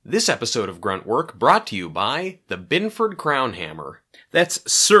This episode of Grunt Work brought to you by the Binford Crown Hammer. That's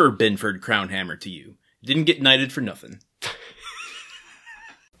Sir Binford Crown Hammer to you. Didn't get knighted for nothing.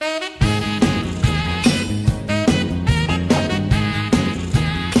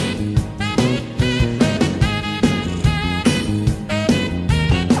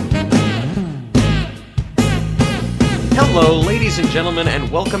 Hello, ladies and gentlemen, and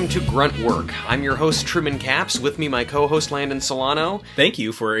welcome to Grunt Work. I'm your host, Truman Capps. With me, my co-host, Landon Solano. Thank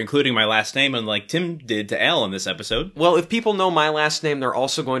you for including my last name, unlike Tim did to Al in this episode. Well, if people know my last name, they're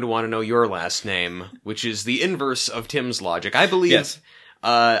also going to want to know your last name, which is the inverse of Tim's logic. I believe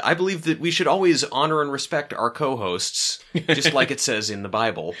that we should always honor and respect our co-hosts, just like it says in the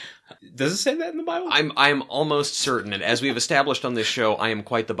Bible. Does it say that in the Bible? I'm almost certain, and as we've established on this show, I am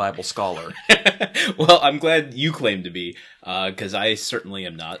quite the Bible scholar. Well, I'm glad you claim to be, because I certainly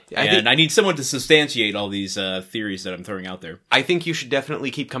am not. I need someone to substantiate all these theories that I'm throwing out there. I think you should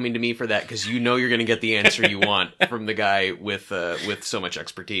definitely keep coming to me for that, because you know you're going to get the answer you want from the guy with so much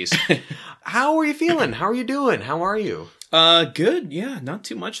expertise. How are you feeling? How are you doing? How are you? Good. Yeah, not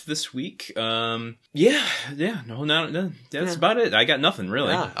too much this week. No, that's about it. I got nothing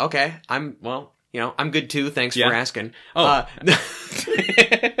really. Yeah, okay. I'm good too. Thanks for asking. Oh.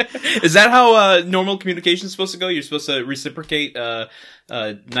 Is that how normal communication is supposed to go? You're supposed to reciprocate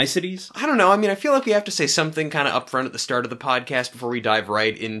niceties? I don't know. I mean, I feel like we have to say something kind of upfront at the start of the podcast before we dive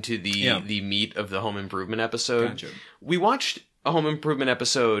right into the meat of the home improvement episode. Gotcha. We watched a home improvement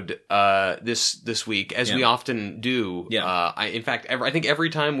episode this week, as we often do. Yeah. I think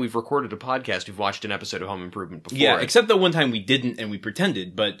every time we've recorded a podcast, we've watched an episode of Home Improvement before. Yeah, except the one time we didn't and we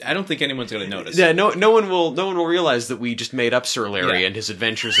pretended, but I don't think anyone's going to notice. Yeah, no one will realize that we just made up Sir Larry and his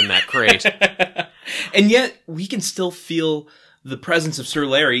adventures in that crate. And yet we can still feel the presence of Sir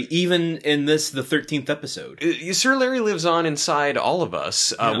Larry, even in the 13th episode. Sir Larry lives on inside all of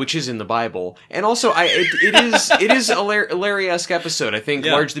us, which is in the Bible, and also it is a Larry-esque episode. I think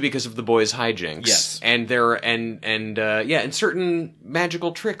largely because of the boys' hijinks, and certain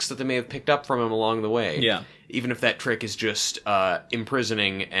magical tricks that they may have picked up from him along the way. Yeah. Even if that trick is just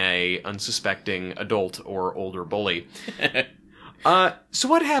imprisoning a unsuspecting adult or older bully. So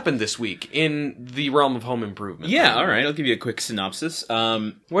what happened this week in the realm of home improvement? Yeah, all right. I'll give you a quick synopsis.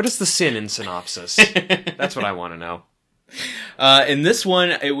 What is the sin in synopsis? That's what I want to know. In this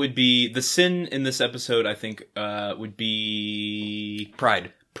one, it would be the sin in this episode, I think, would be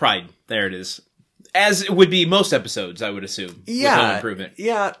pride. Pride. There it is. As it would be most episodes, I would assume. Yeah. With home improvement.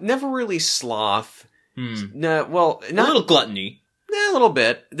 Yeah. Never really sloth. No, well, not a little gluttony. A little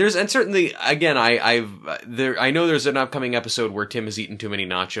bit. Certainly, again, I know there's an upcoming episode where Tim has eaten too many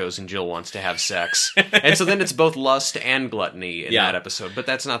nachos and Jill wants to have sex. And so then it's both lust and gluttony in that episode, but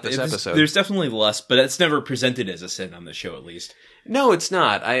that's not this episode. There's definitely lust, but it's never presented as a sin on the show, at least. No, it's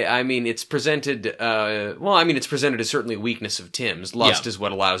not. I mean, it's presented, it's presented as certainly a weakness of Tim's. Lust is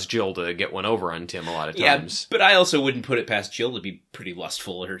what allows Jill to get one over on Tim a lot of times. Yeah, but I also wouldn't put it past Jill to be pretty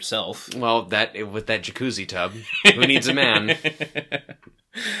lustful herself. Well, with that jacuzzi tub, who needs a man?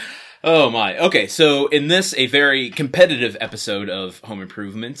 Oh my. Okay, so in this, a very competitive episode of Home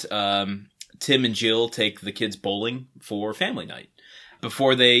Improvement, Tim and Jill take the kids bowling for family night.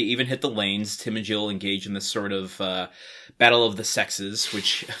 Before they even hit the lanes, Tim and Jill engage in this sort of battle of the sexes,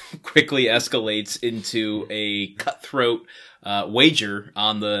 which quickly escalates into a cutthroat wager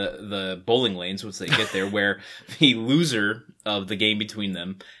on the bowling lanes once they get there, where the loser of the game between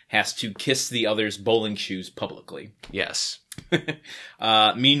them has to kiss the other's bowling shoes publicly. Yes.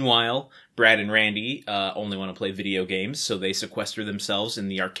 Meanwhile, Brad and Randy only want to play video games, so they sequester themselves in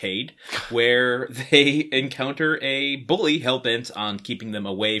the arcade, where they encounter a bully hell-bent on keeping them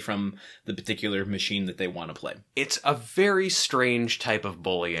away from the particular machine that they want to play. It's a very strange type of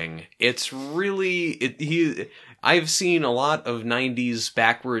bullying. It's really... I've seen a lot of 90s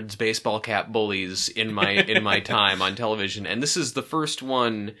backwards baseball cap bullies in my time on television, and this is the first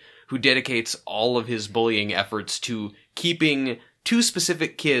one who dedicates all of his bullying efforts to keeping two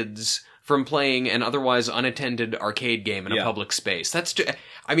specific kids from playing an otherwise unattended arcade game in a public space.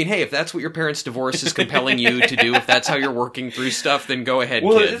 Hey, if that's what your parents' divorce is compelling you to do, if that's how you're working through stuff, then go ahead,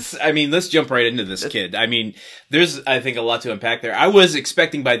 kid. Let's jump right into this, kid. There's, I think, a lot to unpack there. I was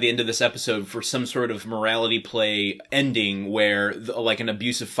expecting by the end of this episode for some sort of morality play ending where, an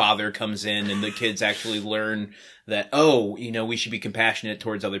abusive father comes in and the kids actually learn that, we should be compassionate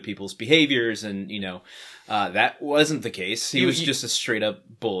towards other people's behaviors, and, that wasn't the case. He was just a straight-up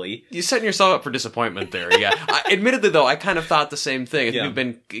bully. You're setting yourself up for disappointment there, yeah. Admittedly, though, I kind of thought the same thing. I think we've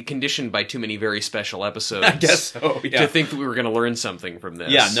been conditioned by too many very special episodes. I guess so, yeah. To think that we were going to learn something from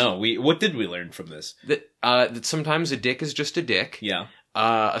this. Yeah, no. What did we learn from this? That sometimes a dick is just a dick. Yeah.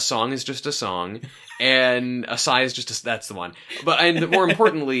 A song is just a song, and a sigh is just that's the one. And more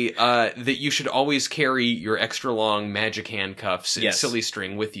importantly, that you should always carry your extra long magic handcuffs and silly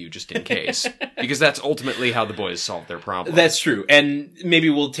string with you just in case, because that's ultimately how the boys solve their problem. That's true, and maybe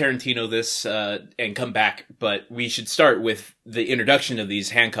we'll Tarantino this and come back, but we should start with the introduction of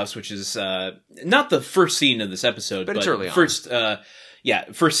these handcuffs, which is not the first scene of this episode, but it's early on.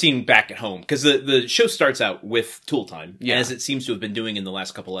 First scene back at home, because the show starts out with Tool Time, as it seems to have been doing in the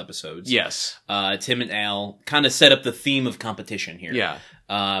last couple episodes. Yes. Tim and Al kind of set up the theme of competition here. Yeah.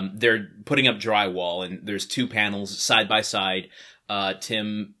 They're putting up drywall, and there's two panels side by side.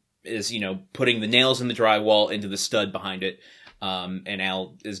 Tim is, putting the nails in the drywall into the stud behind it. And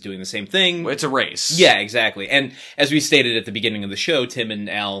Al is doing the same thing. It's a race. Yeah, exactly. And as we stated at the beginning of the show, Tim and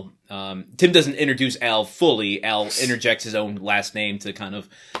Al, Tim doesn't introduce Al fully. Al interjects his own last name to kind of,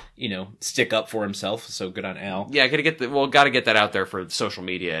 stick up for himself. So good on Al. Yeah, gotta get that out there for social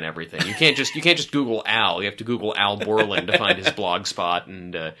media and everything. You can't just Google Al. You have to Google Al Borland to find his blog spot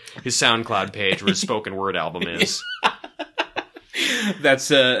and his SoundCloud page where his spoken word album is. That's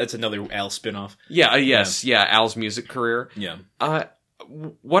another Al spinoff. Yeah, yes, yeah, Al's music career. Yeah.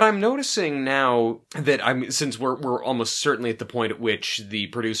 What I'm noticing now that since we're almost certainly at the point at which the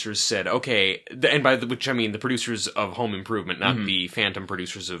producers said, okay, and by which I mean the producers of Home Improvement, not the phantom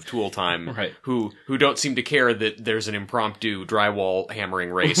producers of Tool Time, right. who don't seem to care that there's an impromptu drywall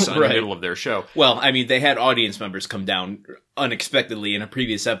hammering race in the middle of their show. Well, I mean, they had audience members come down unexpectedly in a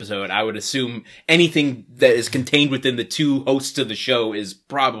previous episode. I would assume anything that is contained within the two hosts of the show is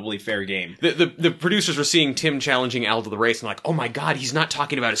probably fair game. The producers were seeing Tim challenging Al to the race and like, oh my god, he's not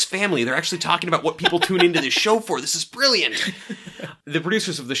talking about his family. They're actually talking about what people tune into this show for. This is brilliant. The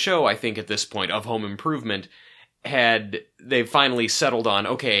producers of the show, I think at this point, of Home Improvement, they've finally settled on,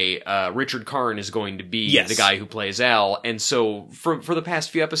 okay, Richard Karn is going to be the guy who plays Al. And so for the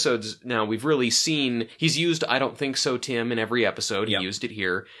past few episodes now, we've really seen, he's used I Don't Think So, Tim in every episode. He used it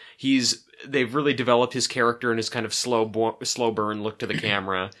here. They've really developed his character and his kind of slow burn look to the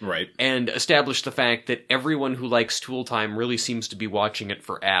camera. Right. And established the fact that everyone who likes Tool Time really seems to be watching it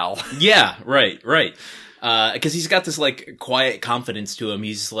for Al. Yeah, right. Because he's got this, quiet confidence to him.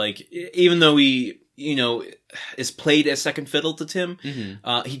 He's even though he, is played as second fiddle to Tim,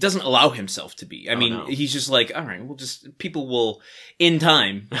 he doesn't allow himself to be. I mean, he's just all right, people will, in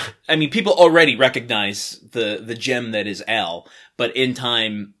time, I mean, people already recognize the gem that is Al, but in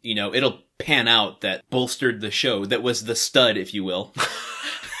time, it'll pan out that bolstered the show, that was the stud, if you will,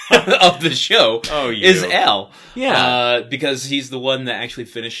 of the show, is Al. Yeah. Because he's the one that actually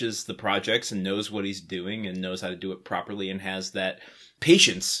finishes the projects and knows what he's doing and knows how to do it properly and has that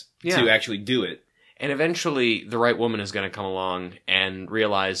patience to actually do it. And eventually, the right woman is going to come along and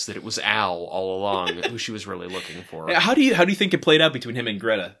realize that it was Al all along, who she was really looking for. How do you think it played out between him and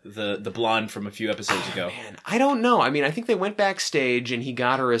Greta, the blonde from a few episodes ago? Man, I don't know. I mean, I think they went backstage and he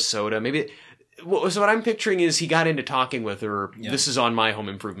got her a soda. Maybe. So what I'm picturing is he got into talking with her. Yeah. This is on my Home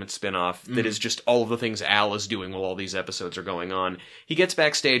Improvement spinoff. That is just all of the things Al is doing while all these episodes are going on. He gets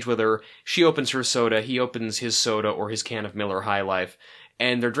backstage with her. She opens her soda. He opens his soda or his can of Miller High Life.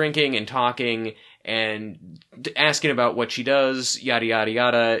 And they're drinking and talking and asking about what she does, yada, yada,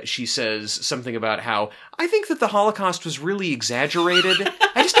 yada. She says something about how, I think that the Holocaust was really exaggerated.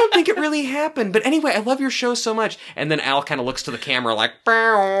 I just don't think it really happened. But anyway, I love your show so much. And then Al kind of looks to the camera like,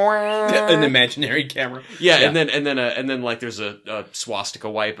 an imaginary camera. Yeah. And then like there's a swastika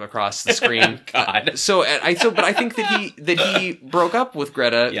wipe across the screen. God. But I think that he broke up with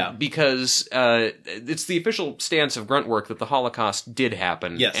Greta because it's the official stance of Gruntwork that the Holocaust did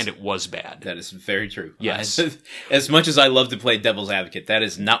happen. Yes. And it was bad. That is very true. Yes. As much as I love to play devil's advocate, that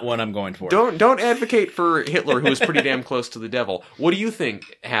is not what I'm going for. Don't advocate for Hitler, who was pretty damn close to the devil. What do you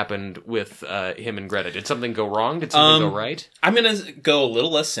think happened with him and Greta? Did something go wrong? Did something go right? I'm going to go a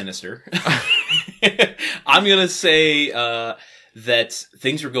little less sinister. I'm going to say that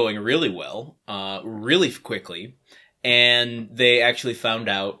things were going really well, really quickly, and they actually found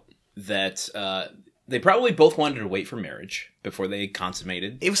out that they probably both wanted to wait for marriage before they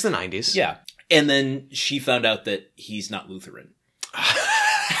consummated. It was the 90s. Yeah. And then she found out that he's not Lutheran.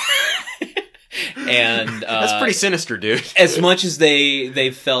 And that's pretty sinister, dude. As much as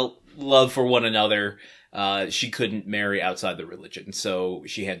they felt love for one another, she couldn't marry outside the religion, so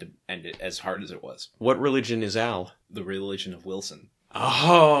she had to end it as hard as it was. What religion is Al? The religion of Wilson.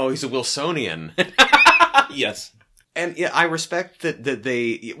 Oh, he's a Wilsonian. Yes. And yeah, I respect that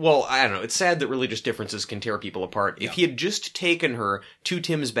they, well, I don't know, it's sad that religious differences can tear people apart. If he had just taken her to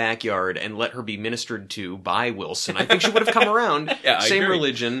Tim's backyard and let her be ministered to by Wilson, I think she would have come around, same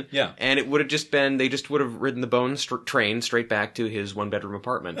religion, and it would have just been, they just would have ridden the bone train straight back to his one-bedroom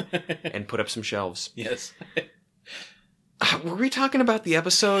apartment and put up some shelves. Yes. Were we talking about the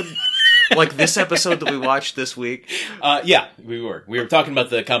episode... like this episode that we watched this week? Yeah, we were. We were talking about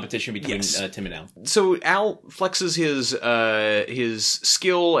the competition between Tim and Al. So Al flexes his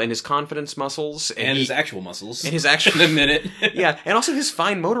skill and his confidence muscles. And his actual muscles. And his actual... in a minute. Yeah, and also his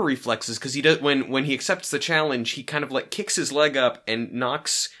fine motor reflexes, because he does, when he accepts the challenge, he kind of like kicks his leg up and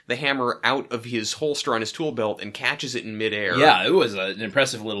knocks the hammer out of his holster on his tool belt and catches it in midair. Yeah, it was an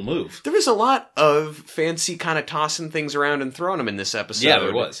impressive little move. There was a lot of fancy kind of tossing things around and throwing them in this episode. Yeah,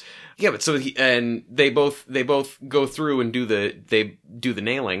 there was. Yeah, but so they both go through and do the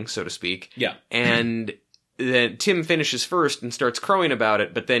nailing, so to speak. Yeah. And then Tim finishes first and starts crowing about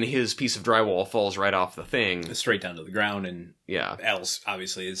it, but then his piece of drywall falls right off the thing. Straight down to the ground, and yeah. Al's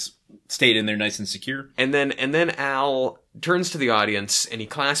obviously is stayed in there nice and secure. And then Al turns to the audience and he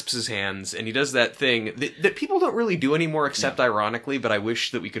clasps his hands and he does that thing that people don't really do anymore, except ironically, but I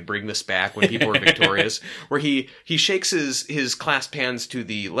wish that we could bring this back when people were victorious, where he shakes his clasped hands to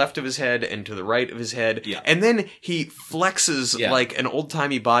the left of his head and to the right of his head, and then he flexes like an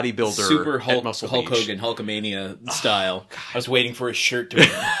old-timey bodybuilder. Super Hulk Beach. Hogan, Hulkamania style. I was waiting for his shirt to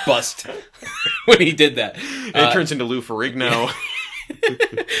bust when he did that. And it turns into Lou Ferrigno.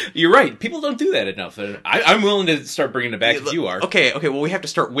 You're right. People don't do that enough. I'm willing to start bringing it back if you are. Okay. Well, we have to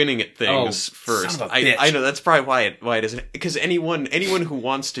start winning at things first. Son of a bitch. I know that's probably why it isn't, because anyone who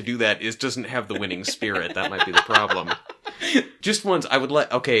wants to do that doesn't have the winning spirit. That might be the problem. Just once, I would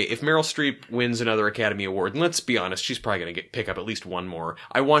if Meryl Streep wins another Academy Award, and let's be honest, she's probably going to pick up at least one more.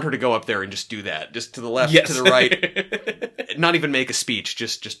 I want her to go up there and just do that, just to the left, to the right, not even make a speech,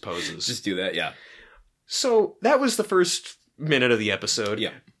 just poses. Just do that, yeah. So that was the first minute of the episode.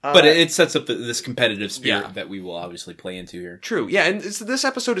 Yeah. But it sets up this competitive spirit that we will obviously play into here. True. Yeah, and this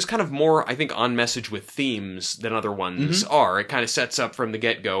episode is kind of more, I think, on message with themes than other ones are. It kind of sets up from the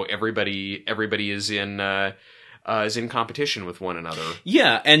get-go. Everybody is in competition with one another.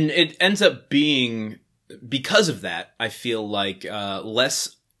 Yeah, and it ends up being, because of that, I feel like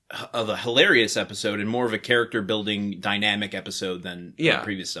less of a hilarious episode and more of a character building dynamic episode than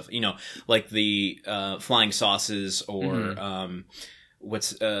previous stuff. You know, like the flying sauces or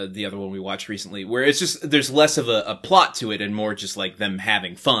what's the other one we watched recently, where it's just there's less of a plot to it and more just like them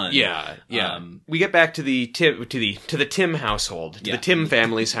having fun. Yeah. We get back to the Tim household, to the Tim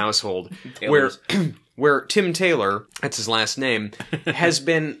family's household, where Tim Taylor, that's his last name, has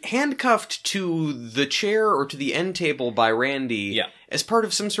been handcuffed to the chair or to the end table by Randy as part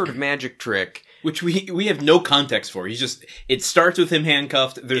of some sort of magic trick. Which we have no context for. It starts with him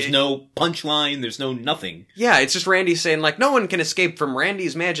handcuffed. There's no punchline. There's no nothing. Yeah, it's just Randy saying, like, no one can escape from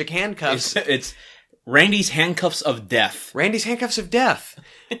Randy's magic handcuffs. It's Randy's handcuffs of death. Randy's handcuffs of death.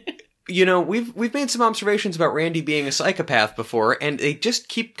 You know, we've made some observations about Randy being a psychopath before, and they just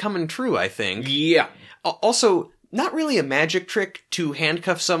keep coming true, I think. Yeah. Also, not really a magic trick to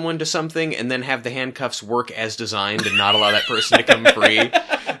handcuff someone to something and then have the handcuffs work as designed and not allow that person to come free.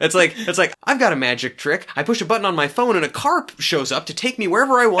 It's like, I've got a magic trick. I push a button on my phone and a car shows up to take me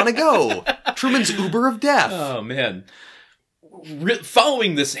wherever I want to go. Truman's Uber of death. Oh, man.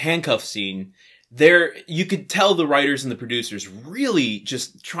 Following this handcuff scene, you could tell the writers and the producers really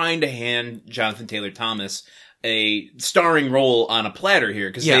just trying to hand Jonathan Taylor Thomas a starring role on a platter here,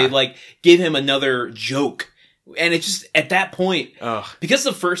 because they give him another joke. And it just, at that point, because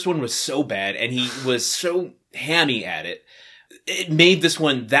the first one was so bad and he was so hammy at it, it made this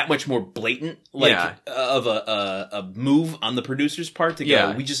one that much more blatant, of a move on the producer's part to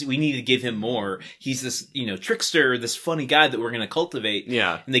go, we need to give him more. He's this, trickster, this funny guy that we're going to cultivate.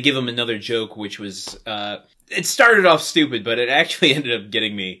 Yeah. And they give him another joke, which was, it started off stupid, but it actually ended up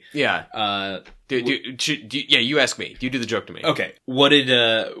getting me. Yeah. You ask me. You do the joke to me. Okay. What did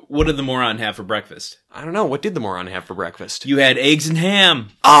the moron have for breakfast? I don't know. What did the moron have for breakfast? You had eggs and ham.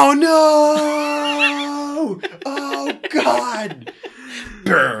 Oh no! Oh God!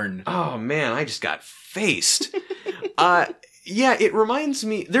 Burn. Oh man, I just got faced. It reminds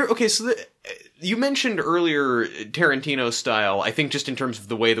me you mentioned earlier Tarantino style, I think just in terms of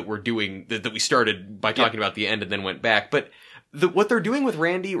the way that we're doing, that we started by talking about the end and then went back, but what they're doing with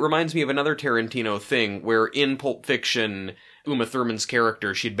Randy reminds me of another Tarantino thing, where in Pulp Fiction, Uma Thurman's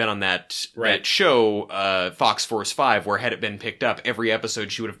character, she'd been on that show, Fox Force 5, where had it been picked up, every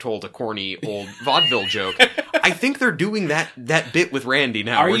episode she would have told a corny old vaudeville joke. I think they're doing that bit with Randy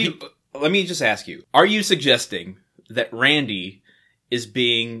now. Let me just ask you, are you suggesting that Randy is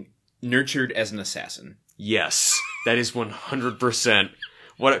being nurtured as an assassin. Yes, that is 100%.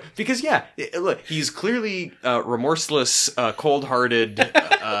 Because look, he's clearly remorseless, cold-hearted,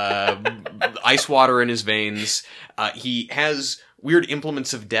 ice water in his veins. He has weird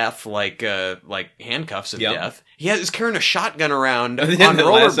implements of death, like handcuffs of death. He's carrying a shotgun around on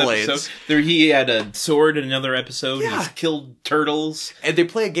rollerblades. He had a sword in another episode. Yeah. He's killed turtles. And they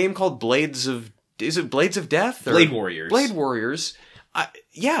play a game called Blades of Death? Or Blade Warriors. Blade Warriors. I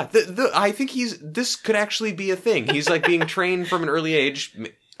think this could actually be a thing. He's like being trained from an early age.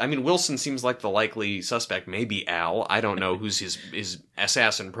 I mean, Wilson seems like the likely suspect. Maybe Al. I don't know who's his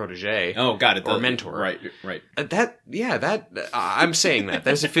assassin protege. Oh, got it. Or mentor. Right. I'm saying that.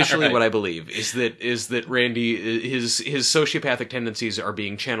 That's officially right. What I believe is that Randy, his sociopathic tendencies are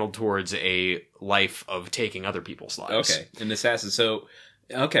being channeled towards a life of taking other people's lives. Okay, an assassin. So,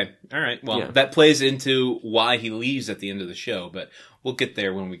 okay, all right. Well, that plays into why he leaves at the end of the show, but we'll get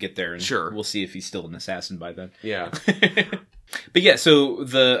there when we get there, and sure, we'll see if he's still an assassin by then. Yeah. But yeah, so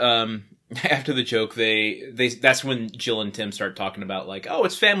the after the joke, that's when Jill and Tim start talking about like, oh,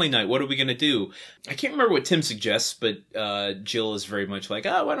 it's family night. What are we gonna do? I can't remember what Tim suggests, but Jill is very much like,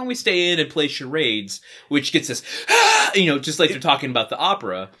 oh, why don't we stay in and play charades? Which gets us, just like they're talking about the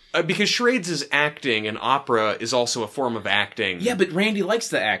opera. Because charades is acting, and opera is also a form of acting. Yeah, but Randy likes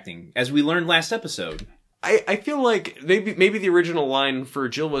the acting, as we learned last episode. I feel like maybe the original line for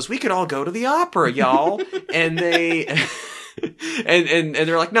Jill was, "We could all go to the opera, y'all," and they. And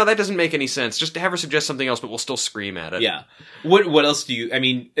they're like, no, that doesn't make any sense. Just have her suggest something else, but we'll still scream at it. Yeah. What else do you... I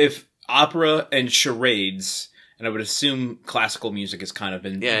mean, if opera and charades, and I would assume classical music has kind of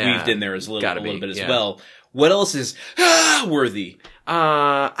been weaved in there as a little bit as well. What else is worthy?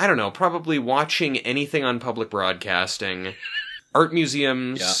 I don't know. Probably watching anything on public broadcasting. Art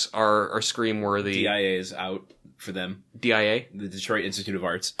museums are scream-worthy. DIA is out for them. DIA? The Detroit Institute of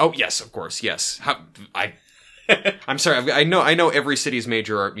Arts. Oh, yes, of course, yes. I'm sorry. I know every city's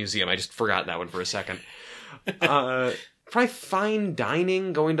major art museum. I just forgot that one for a second. Probably fine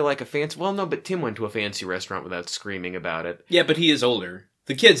dining, going to like a fancy... Well, no, but Tim went to a fancy restaurant without screaming about it. Yeah, but he is older.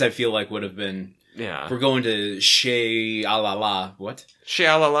 The kids, I feel like, would have been... Yeah. We're going to Chez Alala. What? Chez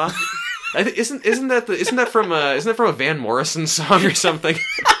Alala? Isn't that from a Van Morrison song or something?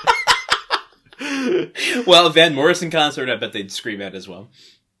 Well, a Van Morrison concert, I bet they'd scream at as well.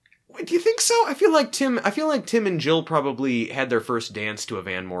 Do you think so? I feel like Tim and Jill probably had their first dance to a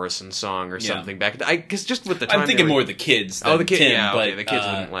Van Morrison song or something back. Because just with the time, I'm thinking more the kids. Than the kids. Tim, yeah, but the kids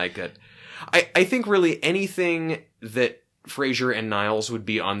wouldn't like it. I think really anything that Frasier and Niles would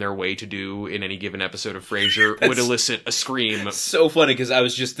be on their way to do in any given episode of Frasier would elicit a scream. So funny because I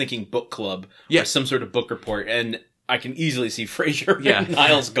was just thinking book club or some sort of book report, and I can easily see Frasier and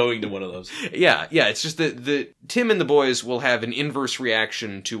Niles going to one of those. Yeah. It's just that Tim and the boys will have an inverse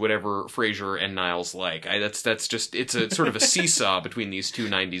reaction to whatever Frasier and Niles like. That's just, it's a sort of a seesaw between these two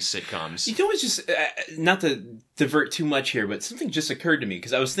 90s sitcoms. You know, it's just, not to divert too much here, but something just occurred to me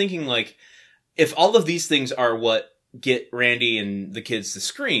because I was thinking like, if all of these things are what get Randy and the kids to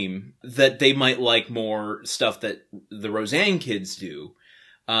scream, that they might like more stuff that the Roseanne kids do.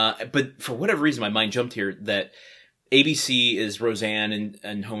 But for whatever reason, my mind jumped here that ABC is Roseanne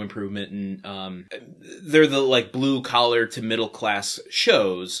and Home Improvement, and they're the like blue collar to middle class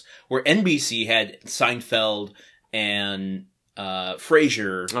shows, where NBC had Seinfeld and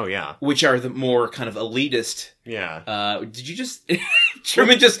Frasier. Oh yeah, which are the more kind of elitist. Yeah. Did you just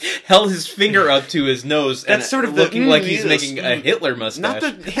Truman just held his finger up to his nose? That's sort of looking like he's making a Hitler mustache. Not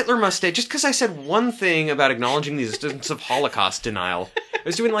the Hitler mustache. Just because I said one thing about acknowledging the existence of Holocaust denial. I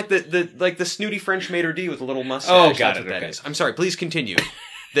was doing like the snooty French maitre d' with a little mustache. Oh, got it. That is. I'm sorry. Please continue.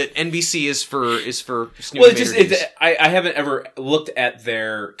 That NBC is for snooty well, maitre d's. I haven't ever looked at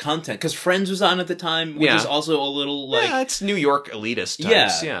their content because Friends was on at the time, which is also a little like it's New York elitist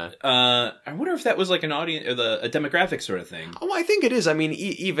types. Yeah. I wonder if that was like an audience or a demographic sort of thing. Oh, I think it is. I mean,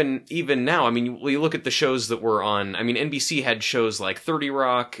 even now, I mean, you look at the shows that were on. I mean, NBC had shows like 30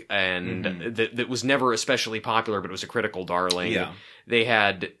 Rock, and that was never especially popular, but it was a critical darling. Yeah. They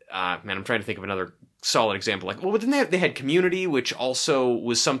had, I'm trying to think of another solid example. Like, well, then they had Community, which also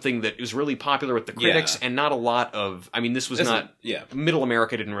was something that was really popular with the critics, and not a lot of. I mean, this was Middle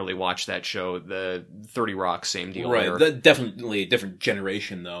America didn't really watch that show. The 30 Rock, same deal. Right, definitely a different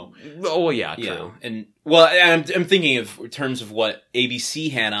generation, though. Oh, yeah, true. And well, I'm thinking of in terms of what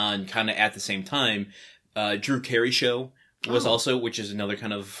ABC had on kind of at the same time. Drew Carey Show was also, which is another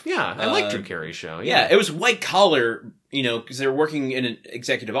kind of I like Drew Carey Show. Yeah, it was white collar. Because they're working in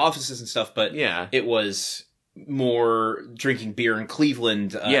executive offices and stuff, but it was more drinking beer in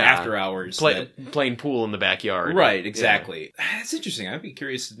Cleveland after hours. Playing pool in the backyard. Right, exactly. Yeah. That's interesting. I'd be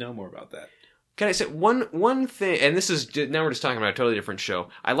curious to know more about that. Can I say one thing, and this is, now we're just talking about a totally different show.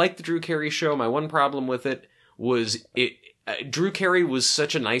 I like the Drew Carey show. My one problem with it was Drew Carey was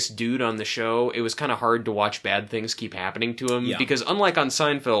such a nice dude on the show. It was kind of hard to watch bad things keep happening to him because unlike on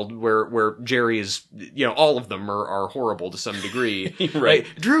Seinfeld, where Jerry is, all of them are horrible to some degree. Right.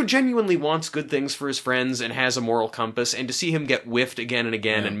 Drew genuinely wants good things for his friends and has a moral compass, and to see him get whiffed again and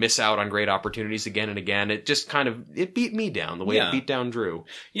again and miss out on great opportunities again and again, it just it beat me down the way it beat down Drew.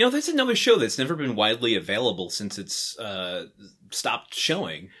 That's another show that's never been widely available since it's stopped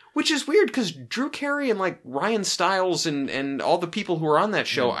showing. Which is weird, because Drew Carey and, like, Ryan Stiles and all the people who are on that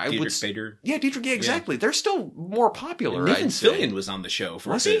show... Dietrich Bader. Yeah, Dietrich, exactly. They're still more popular, Nathan Fillion was on the show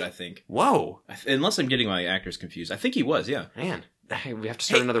for a bit, I think. Whoa. Unless I'm getting my actors confused. I think he was, yeah. Man, we have to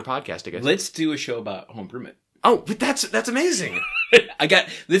start another podcast, I guess. Let's do a show about home improvement. Oh, but that's amazing.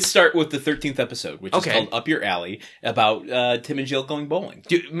 Let's start with the 13th epispisode, which is called Up Your Alley, about Tim and Jill going bowling.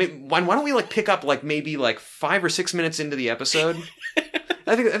 Dude, why don't we, pick up, maybe 5 or 6 minutes into the episode?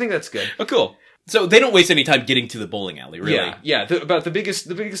 I think that's good. Oh, cool. So they don't waste any time getting to the bowling alley, really. Yeah. About the biggest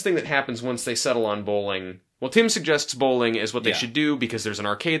thing that happens once they settle on bowling. Well, Tim suggests bowling is what they should do because there's an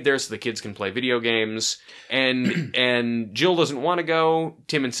arcade there, so the kids can play video games. And Jill doesn't want to go.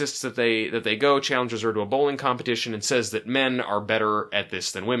 Tim insists that they go, challenges her to a bowling competition, and says that men are better at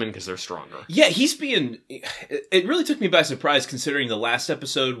this than women because they're stronger. Yeah, he's being. It really took me by surprise considering the last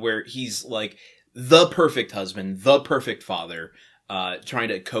episode where he's like the perfect husband, the perfect father. Trying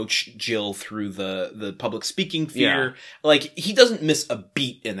to coach Jill through the public speaking fear. Yeah. He doesn't miss a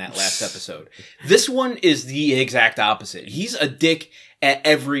beat in that last episode. This one is the exact opposite. He's a dick at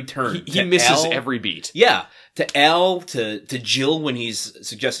every turn. He misses every beat. Yeah. To Al, to Jill when he's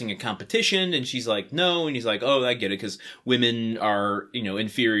suggesting a competition, and she's like, no, and he's like, oh, I get it, because women are,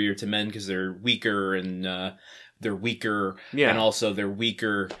 inferior to men because they're weaker, and they're weaker, and also they're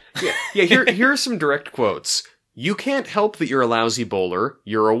weaker. Yeah, here are some direct quotes. You can't help that you're a lousy bowler.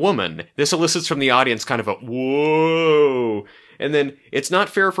 You're a woman. This elicits from the audience kind of a, whoa. And then, it's not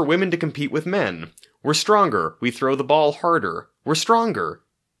fair for women to compete with men. We're stronger. We throw the ball harder. We're stronger.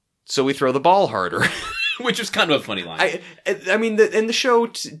 So we throw the ball harder. Which is kind of a funny line. I mean, the show,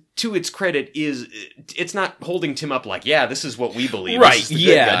 to its credit, it's not holding Tim up like, this is what we believe. Right,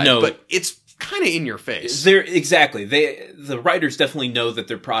 yeah, no. But it's kind of in your face. Exactly. The writers definitely know that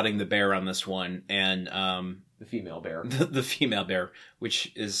they're prodding the bear on this one, and, the female bear. The female bear,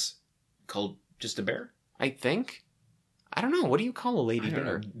 which is called just a bear? I think. I don't know. What do you call a lady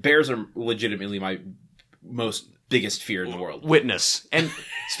bear? Bears are legitimately my biggest fear in the world. Witness. And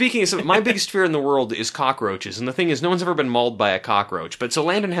speaking of something, my biggest fear in the world is cockroaches. And the thing is, no one's ever been mauled by a cockroach. But so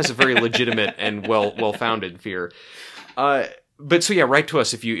Landon has a very legitimate and well-founded fear. But so write to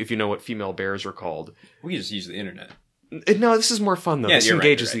us if you know what female bears are called. We just use the internet. No, this is more fun, though. Yeah, this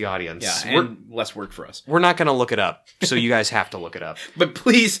engages the audience. Yeah, and less work for us. We're not going to look it up, so you guys have to look it up. But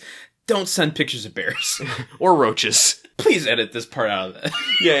please, don't send pictures of bears. Or roaches. Please edit this part out of that.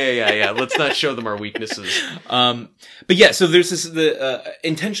 Yeah. Let's not show them our weaknesses. But yeah, so there's this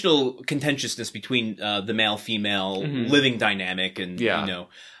intentional contentiousness between the male-female living dynamic, and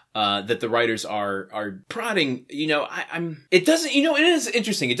that the writers are prodding. It doesn't. It is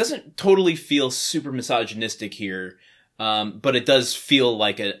interesting. It doesn't totally feel super misogynistic here. But it does feel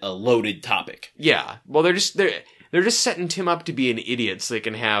like a loaded topic. Yeah. Well, they're just setting Tim up to be an idiot so they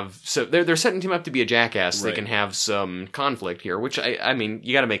can have... So they're setting Tim up to be a jackass so they can have some conflict here, which, I mean,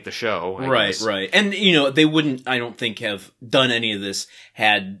 you gotta make the show. I guess. Right. And, they wouldn't, I don't think, have done any of this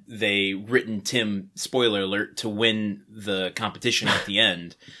had they written Tim, spoiler alert, to win the competition at the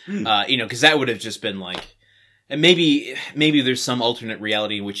end. Because that would have just been like... And maybe there's some alternate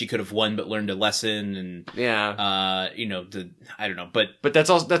reality in which he could have won but learned a lesson, and I don't know, but that's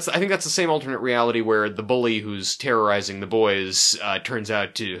also I think that's the same alternate reality where the bully who's terrorizing the boys turns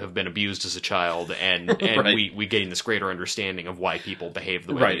out to have been abused as a child, and right. we gain this greater understanding of why people behave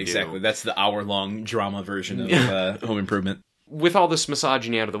the way they do. Exactly. That's the hour-long drama version of Home Improvement. With all this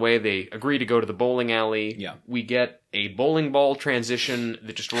misogyny out of the way, they agree to go to the bowling alley. Yeah. We get a bowling ball transition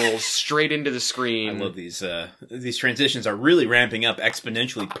that just rolls straight into the screen. I love these. These transitions are really ramping up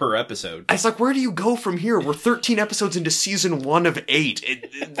exponentially per episode. It's like, where do you go from here? We're 13 episodes into season 1 of 8.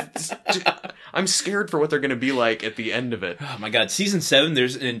 I'm scared for what they're going to be like at the end of it. Oh my god. Season 7,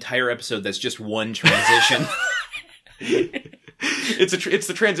 there's an entire episode that's just one transition. It's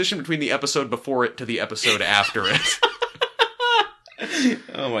the transition between the episode before it to the episode after it.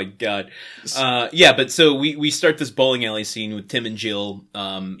 Oh my god. Yeah, but so we start this bowling alley scene with Tim and Jill.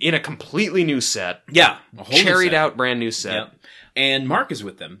 In a completely new set. Yeah. A whole new Cherried set. out brand new set. Yep. And Mark is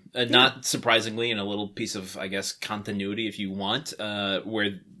with them. Not surprisingly, in a little piece of, I guess, continuity, if you want,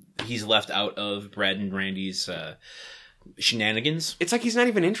 where he's left out of Brad and Randy's shenanigans. It's like he's not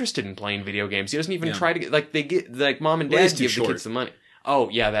even interested in playing video games. He doesn't even Yeah. try to get, like, they get, like, mom and Well, dad he's too give the short. kids the money. Oh,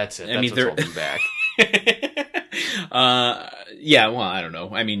 yeah, that's it. That's what's they're- holding him back. Yeah, well, I don't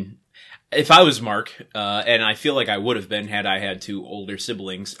know. I mean, if I was Mark, and I feel like I would have been had I had two older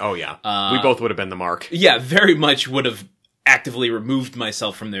siblings, Oh, yeah. We both would have been the mark. yeah, very much would have actively removed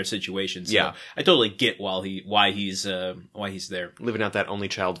myself from their situation. So Yeah. I totally get why he's there. Living out that only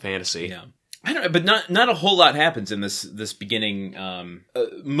child fantasy. Yeah. I don't, but not a whole lot happens in this beginning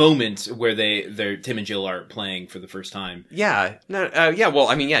moment where Tim and Jill are playing for the first time. Yeah, no, yeah. Well,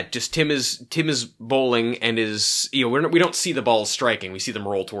 I mean, yeah. Just Tim is bowling and is we don't see the balls striking. We see them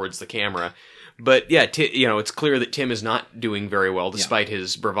roll towards the camera, but yeah, it's clear that Tim is not doing very well despite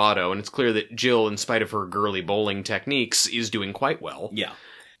his bravado, and it's clear that Jill, in spite of her girly bowling techniques, is doing quite well. Yeah,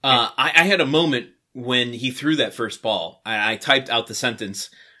 I had a moment when he threw that first ball. I typed out the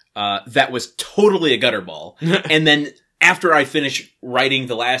sentence. That was totally a gutter ball. And then after I finished writing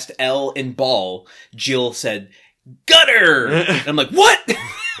the last L in ball, Jill said, gutter! And I'm like, what?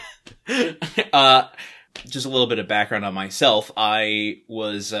 Just a little bit of background on myself. I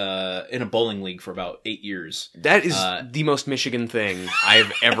was in a bowling league for about 8 years. That is the most Michigan thing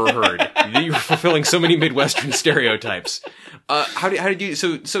I've ever heard. You're fulfilling so many Midwestern stereotypes. How did you?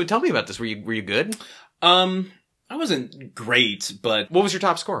 So tell me about this. Were you good? I wasn't great, but What was your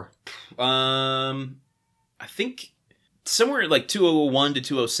top score? I think somewhere like 201 to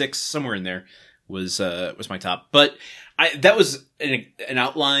 206, somewhere in there was my top. But that was an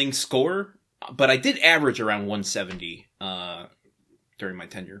outlying score, but I did average around 170 during my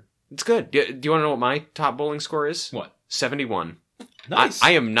tenure. It's good. Do you want to know what my top bowling score is? What? 71. Nice.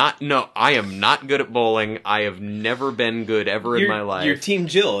 I am not good at bowling. I have never been good ever in my life. You're Team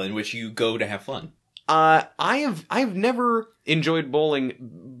Jill, in which you go to have fun. I've never enjoyed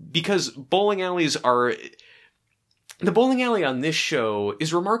bowling because bowling alleys are. The bowling alley on this show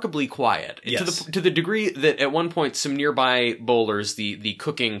is remarkably quiet Yes. to the degree that at one point some nearby bowlers, the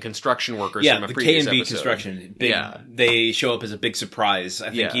cooking construction workers from a the previous K&B episode, construction. Yeah. They show up as a big surprise, I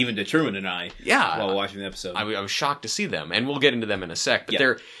think, Yeah. even to Truman and I, Yeah. while watching the episode. I was shocked to see them, and we'll get into them in a sec. But Yeah.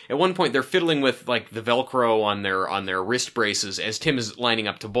 they're at one point they're fiddling with like the Velcro on their wrist braces as Tim is lining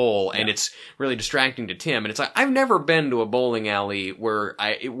up to bowl, and it's really distracting to Tim. And it's like I've never been to a bowling alley where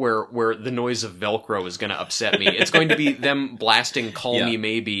the noise of Velcro is going to upset me. It's going to be them blasting "Call Yeah. Me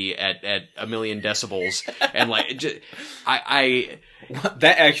Maybe" at a million decibels, and like I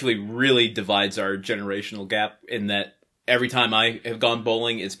That actually really divides our generational gap in that every time I have gone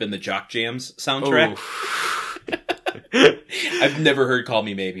bowling, it's been the Jock Jams soundtrack. I've never heard "Call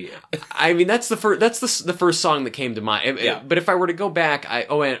Me Maybe." I mean, that's the first song that came to mind. Yeah. But if I were to go back,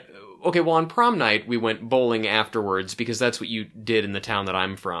 on prom night we went bowling afterwards because that's what you did in the town that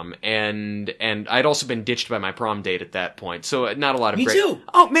I'm from, and I'd also been ditched by my prom date at that point, so not a lot of Me great. too.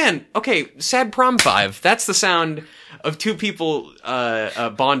 Oh man, okay, sad prom 5. That's the sound of two people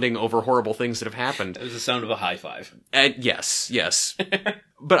bonding over horrible things that have happened. It was the sound of a high five. Yes.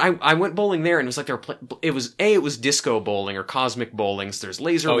 But I went bowling there, and it was like it was disco bowling or cosmic bowling. So there's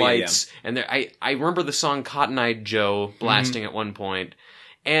laser lights, and I remember the song Cotton Eyed Joe blasting at one point,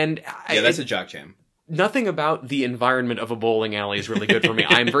 and That's a Jock Jam. nothing about the environment of a bowling alley is really good for me.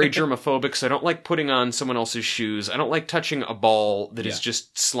 I'm very germophobic, so I don't like putting on someone else's shoes. I don't like touching a ball that is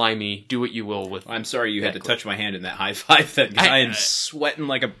just slimy. Do what you will with. I'm sorry you had to touch my hand in that high five thing. I am sweating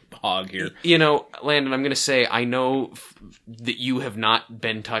like a hog here. You know, Landon, I'm going to say I know that you have not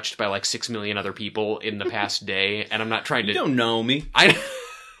been touched by like 6 million other people in the past day, and I'm not trying to. You don't know me.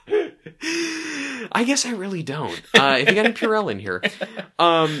 I guess I really don't. If you got any Purell in here.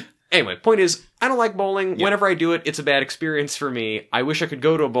 Anyway, point is, I don't like bowling. Yeah. Whenever I do it, it's a bad experience for me. I wish I could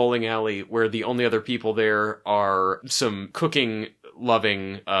go to a bowling alley where the only other people there are some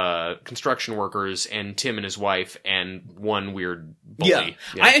cooking-loving construction workers and Tim and his wife and one weird bully.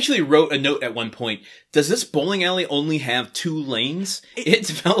 Yeah. I actually wrote a note at one point. Does this bowling alley only have 2 lanes? It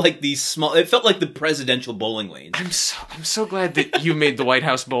felt like it felt like the presidential bowling lanes. I'm so glad that you made the White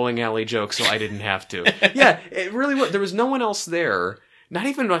House bowling alley joke so I didn't have to. Yeah, it really was. There was no one else there. Not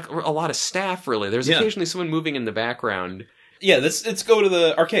even like a lot of staff, really. There's occasionally someone moving in the background. Yeah, let's go to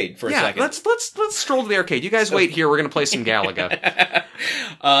the arcade for a second. Let's stroll to the arcade. You guys wait here. We're gonna play some Galaga.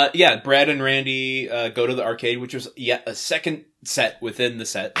 Brad and Randy go to the arcade, which was yet a second set within the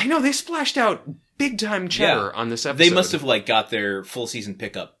set. I know they splashed out big time cheddar on this episode. They must have like got their full season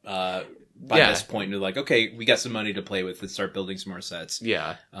pickup by this point. And they're like, okay, we got some money to play with. Let's start building some more sets.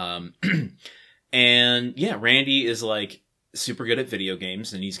 Yeah. And yeah, Randy is like super good at video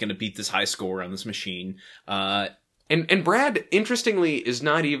games, and he's going to beat this high score on this machine. And Brad, interestingly, is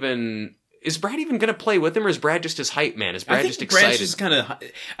not even... Is Brad even going to play with him, or is Brad just his hype man? Is Brad just excited? Brad's just kind of...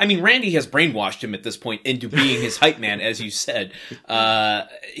 I mean, Randy has brainwashed him at this point into being his hype man, as you said.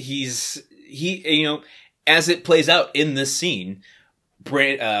 You know, as it plays out in this scene,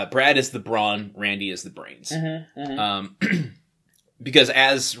 Brad is the brawn, Randy is the brains. Because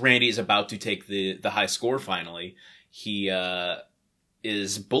as Randy is about to take the high score finally, he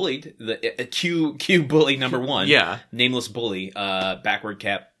is bullied. The Q bully number 1. Yeah. Nameless bully, backward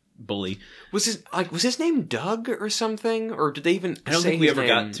cap bully. Was his name Doug or something? Or did they even I don't say think we his ever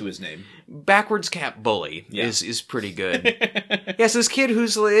name? got to his name. Backwards cap bully is pretty good. Yes, this kid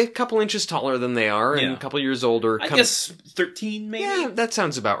who's like a couple inches taller than they are and a couple years older. I guess 13 maybe? Yeah, that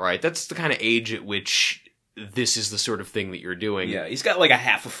sounds about right. That's the kind of age at which this is the sort of thing that you're doing. Yeah, he's got like a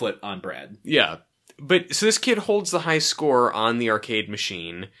half a foot on Brad. Yeah. But, so this kid holds the high score on the arcade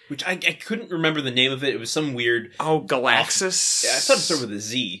machine. Which I couldn't remember the name of it. It was some weird... Oh, Galaxis? Yeah, I thought it started with a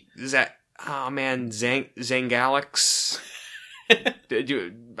Z. Is that... Oh, man, Zangalax?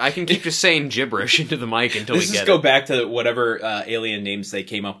 I can keep just saying gibberish into the mic until we get it. Let's just go back to whatever alien names they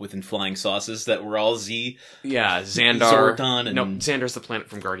came up with in Flying Saucers that were all Z. Yeah, Xandar. Zordon and... No, Xandar's the planet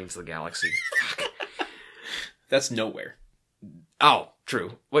from Guardians of the Galaxy. That's nowhere. Oh,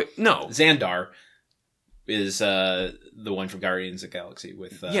 true. Wait, no. Xandar is the one from Guardians of the Galaxy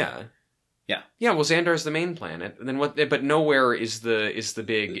with yeah. Yeah, well, Xandar's the main planet. And then what? But nowhere is the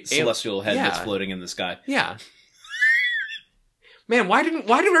big celestial head that's floating in the sky. Yeah. Man, why did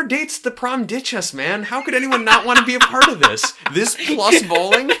our dates at the prom ditch us, man? How could anyone not want to be a part of this? This plus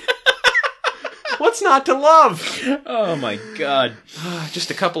bowling? What's not to love? Oh my god. Just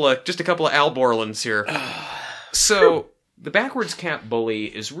a couple of Al Borlands here. So the backwards cap bully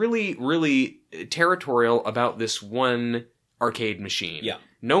is really, really territorial about this one arcade machine. Yeah.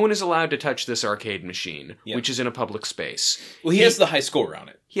 No one is allowed to touch this arcade machine, which is in a public space. Well, he has the high score on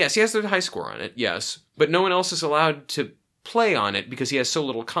it. Yes, he has the high score on it, yes. But no one else is allowed to play on it because he has so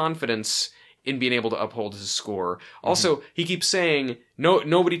little confidence in being able to uphold his score. Also, he keeps saying, "No,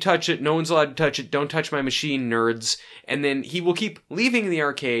 nobody touch it. No one's allowed to touch it. Don't touch my machine, nerds." And then he will keep leaving the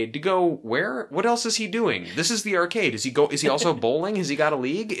arcade to go where? What else is he doing? This is the arcade. Is he also bowling? Has he got a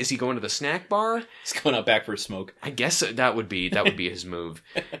league? Is he going to the snack bar? He's going out back for a smoke. I guess that would be his move.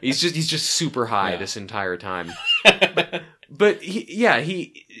 He's just super high this entire time. But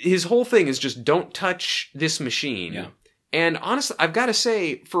his whole thing is just don't touch this machine. Yeah. And honestly, I've got to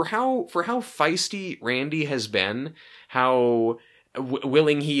say, for how feisty Randy has been, how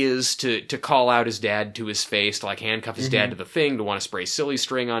willing he is to call out his dad to his face, to like handcuff his dad to the thing, to want to spray silly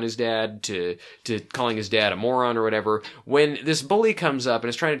string on his dad, to calling his dad a moron or whatever. When this bully comes up and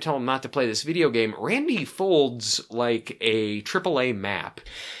is trying to tell him not to play this video game, Randy folds like a AAA map.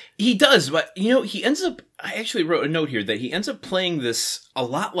 He does, but, he ends up... I actually wrote a note here that he ends up playing this a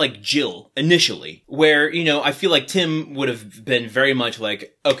lot like Jill, initially. Where, I feel like Tim would have been very much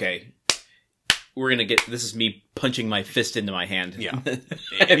like, okay, we're gonna get... This is me punching my fist into my hand. Yeah.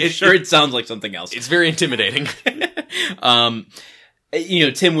 It sounds like something else. It's very intimidating.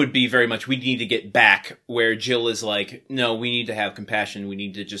 Tim would be very much, we need to get back, where Jill is like, no, we need to have compassion, we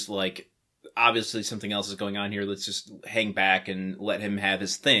need to just like... Obviously something else is going on here. Let's just hang back and let him have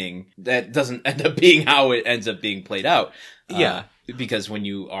his thing. That doesn't end up being how it ends up being played out. Yeah. Because when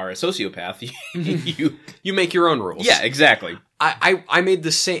you are a sociopath, you make your own rules. Yeah, exactly. I made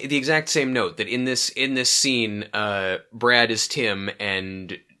the exact same note that in this scene, Brad is Tim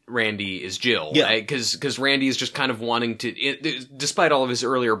and Randy is Jill. Yeah. Because Randy is just kind of wanting to, despite all of his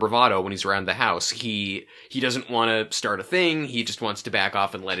earlier bravado when he's around the house, he doesn't want to start a thing. He just wants to back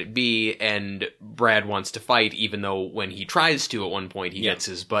off and let it be. And Brad wants to fight, even though when he tries to at one point, he gets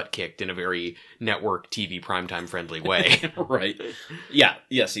his butt kicked in a very network TV primetime friendly way. Right. Yeah.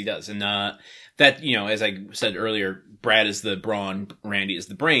 Yes, he does. And, that, as I said earlier, Brad is the brawn, Randy is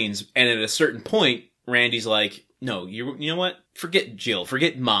the brains. And at a certain point, Randy's like, no, you know what? Forget Jill.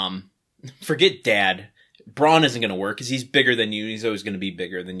 Forget Mom. Forget Dad. Braun isn't going to work because he's bigger than you. He's always going to be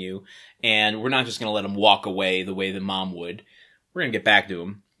bigger than you. And we're not just going to let him walk away the way that Mom would. We're going to get back to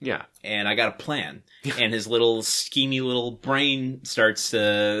him. Yeah. And I got a plan. And his little schemy little brain starts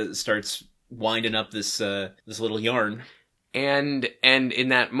winding up this little yarn. And in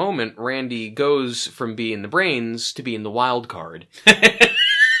that moment, Randy goes from being the brains to being the wild card.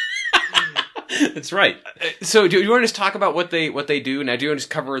 That's right. So, do you want to just talk about what they do now? Do you want to just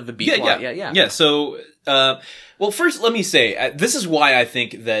cover the B plot? Yeah. So, well, first, let me say this is why I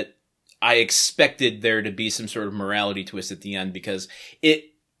think that I expected there to be some sort of morality twist at the end, because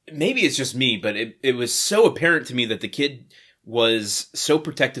maybe it's just me, but it was so apparent to me that the kid was so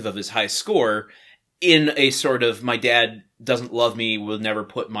protective of his high score in a sort of, my dad doesn't love me, will never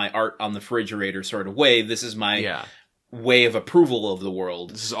put my art on the refrigerator sort of way. This is my way of approval of the world.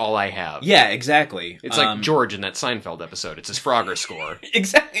 This is all I have. Yeah, exactly. It's like George in that Seinfeld episode. It's his Frogger score.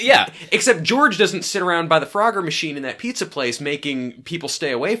 Exactly, yeah. Except George doesn't sit around by the Frogger machine in that pizza place making people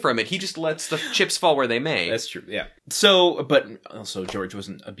stay away from it. He just lets the chips fall where they may. That's true, yeah. So, but also George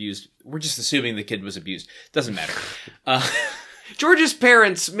wasn't abused. We're just assuming the kid was abused. Doesn't matter. George's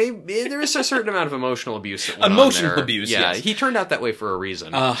parents, maybe there is a certain amount of emotional abuse that went emotional on there. abuse, yeah. yes. He turned out that way for a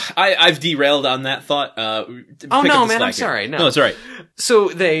reason. I've derailed on that thought. Oh no, man, I'm sorry. No, it's all right. So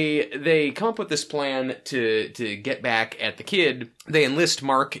they come up with this plan to get back at the kid. They enlist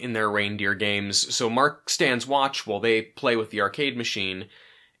Mark in their reindeer games. So Mark stands watch while they play with the arcade machine.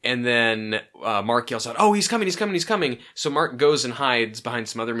 And then Mark yells out, "Oh, he's coming, he's coming, he's coming." So Mark goes and hides behind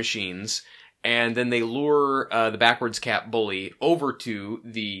some other machines. And then they lure the backwards cap bully over to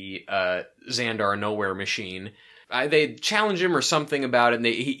the Xandar Nowhere machine. They challenge him or something about it, and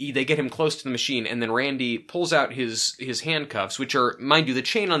they get him close to the machine, and then Randy pulls out his handcuffs, which are, mind you, the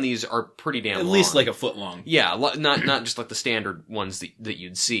chain on these are pretty damn long. At least like a foot long. Yeah, not just like the standard ones that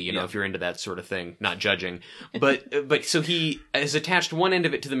you'd see, you know, if you're into that sort of thing, not judging. But so he has attached one end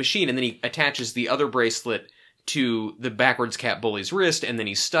of it to the machine, and then he attaches the other bracelet to the backwards cap bully's wrist, and then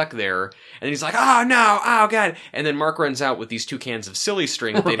he's stuck there, and then he's like, "Oh no, oh god," and then Mark runs out with these 2 cans of silly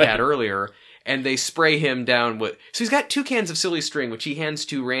string that they'd had earlier, and they spray him down with, so he's got 2 cans of silly string, which he hands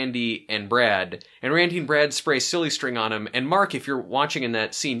to Randy and Brad, and Randy and Brad spray silly string on him, and Mark, if you're watching in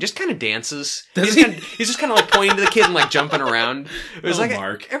that scene, just kind of dances. He's just kind of like pointing to the kid and like jumping around. It was like,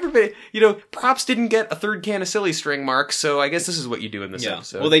 Mark. Everybody, props didn't get a 3rd can of silly string, Mark, so I guess this is what you do in this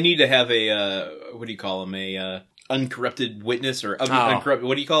episode. Well, they need to have a, what do you call him, a uncorrupted witness, or uncorrupted,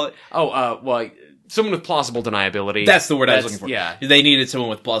 what do you call it? Well, someone with plausible deniability. That's the word I was looking for. Yeah. They needed someone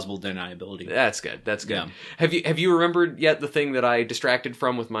with plausible deniability. That's good. That's good. Yeah. Have you remembered yet the thing that I distracted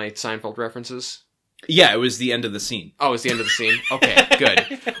from with my Seinfeld references? Yeah, it was the end of the scene. Oh, it's the end of the scene? Okay,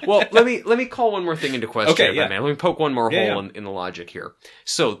 good. Well, let me call one more thing into question, if I may. Let me poke one more hole in the logic here.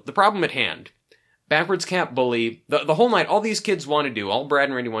 So, the problem at hand. Backwards Cap Bully, the whole night, all these kids want to do, all Brad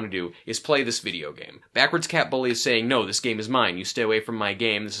and Randy want to do, is play this video game. Backwards Cap Bully is saying, "No, this game is mine. You stay away from my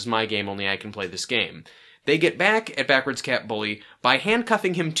game. This is my game. Only I can play this game." They get back at Backwards Cap Bully by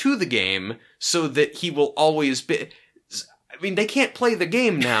handcuffing him to the game so that he will always be... I mean, they can't play the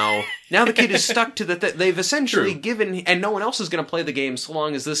game now. Now the kid is stuck to they've essentially given... And no one else is going to play the game so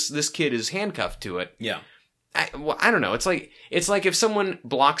long as this kid is handcuffed to it. Yeah. I don't know. It's like if someone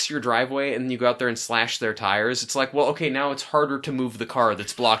blocks your driveway and then you go out there and slash their tires. It's like, well, okay, now it's harder to move the car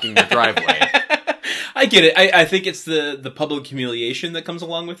that's blocking your driveway. I get it. I think it's the public humiliation that comes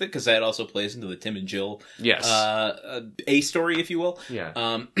along with it, because that also plays into the Tim and Jill A story, if you will.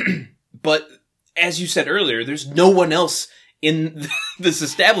 Yeah. But as you said earlier, there's no one else in this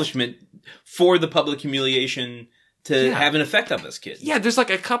establishment for the public humiliation to have an effect on this kid. Yeah, there's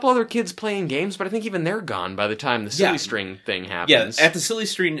like a couple other kids playing games, but I think even they're gone by the time the silly string thing happens. Yeah, at the silly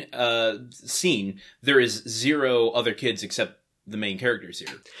string scene, there is 0 other kids except the main characters here.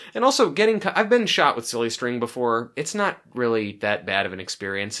 And also, I've been shot with silly string before. It's not really that bad of an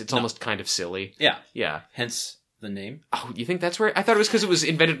experience. It's almost kind of silly. Yeah. Yeah. Hence the name. Oh, you think that's where... I thought it was because it was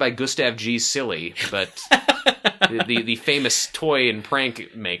invented by Gustav G. Silly, but the famous toy and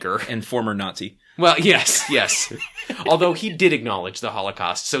prank maker. And former Nazi. Well, yes. Although he did acknowledge the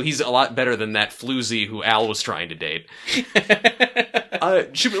Holocaust, so he's a lot better than that floozy who Al was trying to date.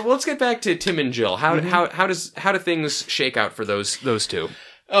 Let's get back to Tim and Jill. How do things shake out for those two?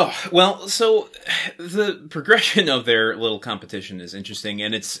 Oh, well, so the progression of their little competition is interesting,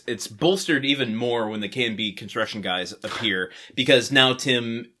 and it's bolstered even more when the K&B construction guys appear, because now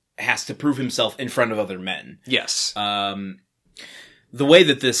Tim has to prove himself in front of other men. Yes. The way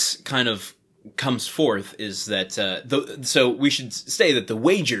that this kind of comes forth is that so we should say that the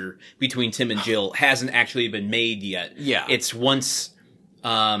wager between Tim and Jill hasn't actually been made yet. Yeah. It's once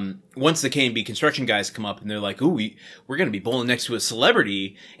the K&B construction guys come up and they're like, "Ooh, we're going to be bowling next to a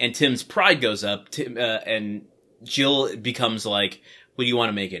celebrity," and Tim's pride goes up, and Jill becomes like, "Well, you want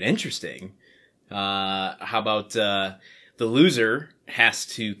to make it interesting? How about the loser has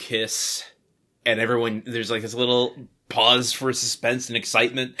to kiss?" And everyone, there's like this little pause for suspense and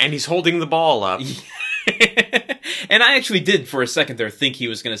excitement. And he's holding the ball up. And I actually did, for a second there, think he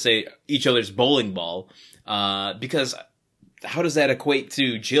was going to say each other's bowling ball, because how does that equate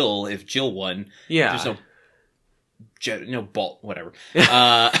to Jill if Jill won? Yeah. There's no ball, whatever.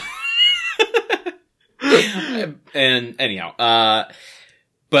 And anyhow,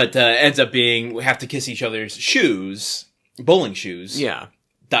 but ends up being, we have to kiss each other's shoes, bowling shoes. Yeah. ...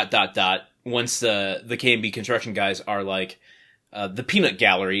 Once the K&B construction guys are like, the peanut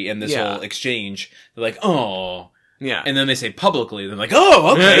gallery in this whole exchange, they're like, oh. Yeah. And then they say publicly, they're like,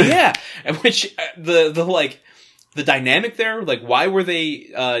 oh, okay, yeah. And which, the dynamic there, like, why were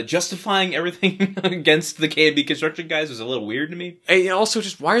they justifying everything against the K&B construction guys was a little weird to me. And also,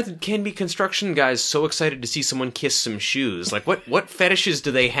 just why are the K&B construction guys so excited to see someone kiss some shoes? Like, what fetishes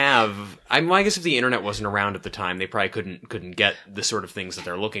do they have? I guess if the internet wasn't around at the time, they probably couldn't get the sort of things that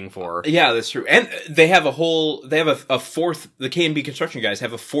they're looking for. Yeah, that's true. And they have a fourth, the K&B construction guys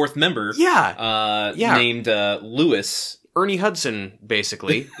have a fourth member. Yeah. Named Lewis. Ernie Hudson,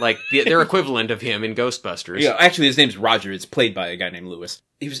 basically. Like, their equivalent of him in Ghostbusters. Yeah, actually, his name's Roger. It's played by a guy named Lewis.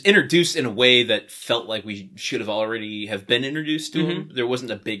 He was introduced in a way that felt like we should have already have been introduced to him. There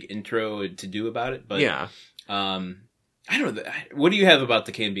wasn't a big intro to do about it, but... Yeah. I don't know. What do you have about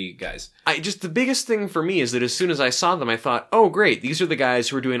the K&B guys? The biggest thing for me is that as soon as I saw them, I thought, oh, great, these are the guys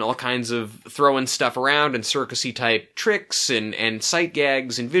who are doing all kinds of throwing stuff around and circusy type tricks and sight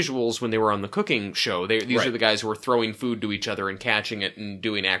gags and visuals when they were on the cooking show. These are the guys who were throwing food to each other and catching it and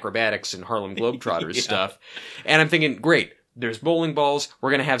doing acrobatics and Harlem Globetrotters stuff. And I'm thinking, great. There's bowling balls.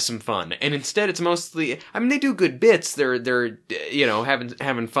 We're gonna have some fun. And instead, it's mostly. I mean, they do good bits. They're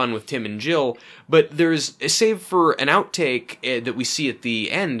having fun with Tim and Jill. But there's, save for an outtake that we see at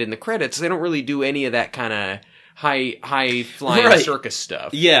the end in the credits, they don't really do any of that kind of high flying circus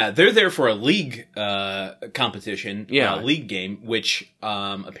stuff. Yeah, they're there for a league competition, league game, which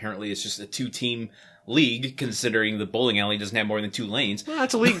apparently is just a 2-team league, considering the bowling alley doesn't have more than 2 lanes. Well,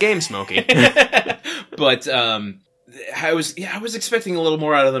 that's a league game, Smokey. But I was expecting a little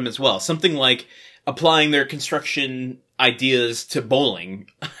more out of them as well. Something like applying their construction ideas to bowling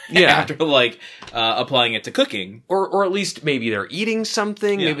after applying it to cooking. Or at least maybe they're eating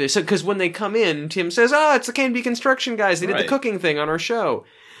something. Yeah. Maybe because when they come in, Tim says, it's the K&B construction guys. They did the cooking thing on our show.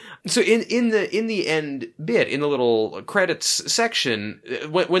 So in the end bit, in the little credits section,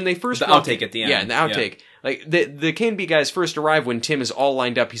 when they first... The outtake at the end. Yeah, in the outtake. Yeah. Like, the K&B guys first arrive when Tim is all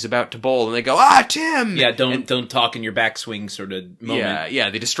lined up, he's about to bowl, and they go, Tim! Yeah, don't talk in your backswing sort of moment. Yeah,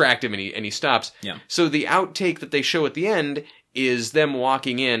 they distract him and he stops. Yeah. So the outtake that they show at the end is them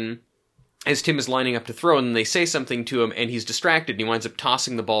walking in as Tim is lining up to throw, and they say something to him, and he's distracted, and he winds up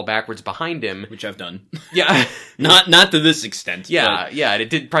tossing the ball backwards behind him. Which I've done. Yeah. Not to this extent. Yeah, and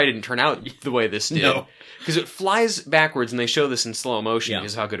it probably didn't turn out the way this did. No. Because it flies backwards, and they show this in slow motion,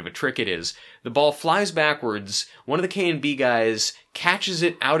 because how good of a trick it is. The ball flies backwards, one of the K&B guys catches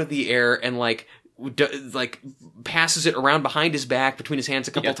it out of the air, and passes it around behind his back, between his hands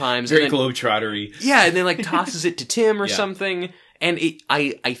a couple times. Very globetrottery. Yeah, and then tosses it to Tim or something, and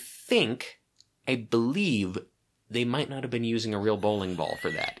I believe they might not have been using a real bowling ball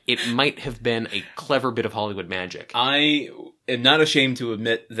for that. It might have been a clever bit of Hollywood magic. I am not ashamed to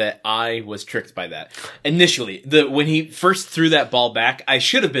admit that I was tricked by that. Initially, when he first threw that ball back, I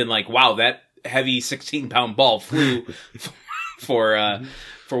should have been like, wow, that heavy 16-pound ball flew for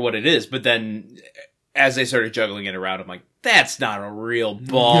what it is. But then as they started juggling it around, I'm like, that's not a real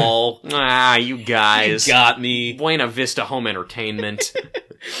ball. You guys. You got me. Buena Vista Home Entertainment.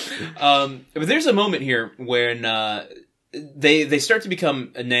 But there's a moment here when they start to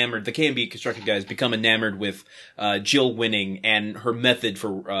become enamored. The K&B construction guys become enamored with Jill winning and her method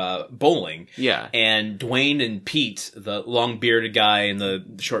for bowling. Yeah. And Dwayne and Pete, the long bearded guy and the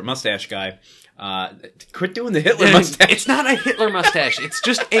short mustache guy, quit doing the Hitler mustache. It's not a Hitler mustache. It's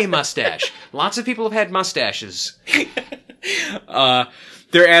just a mustache. Lots of people have had mustaches.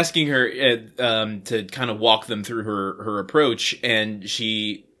 They're asking her to kind of walk them through her approach, and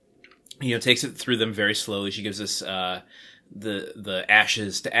she, takes it through them very slowly. She gives us the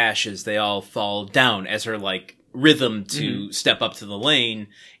ashes to ashes. They all fall down as her rhythm to step up to the lane,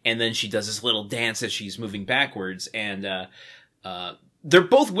 and then she does this little dance as she's moving backwards, and they're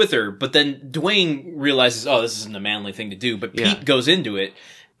both with her, but then Dwayne realizes, this isn't a manly thing to do, but Pete goes into it.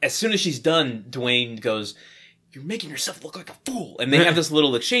 As soon as she's done, Dwayne goes, "You're making yourself look like a fool." And they have this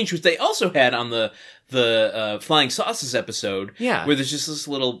little exchange, which they also had on the Flying Sauces episode. Yeah. Where there's just this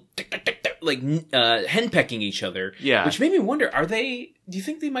little, henpecking each other. Yeah. Which made me wonder, do you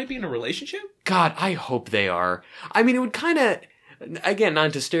think they might be in a relationship? God, I hope they are. I mean, it would kind of, again,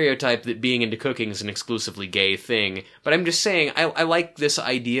 not to stereotype that being into cooking is an exclusively gay thing, but I'm just saying, I like this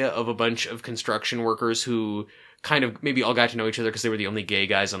idea of a bunch of construction workers who kind of maybe all got to know each other because they were the only gay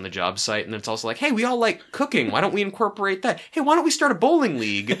guys on the job site. And then it's also like, hey, we all like cooking. Why don't we incorporate that? Hey, why don't we start a bowling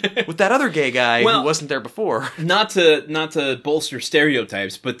league with that other gay guy who wasn't there before? Not to bolster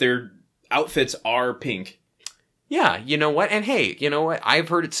stereotypes, but their outfits are pink. Yeah, you know what? And hey, you know what? I've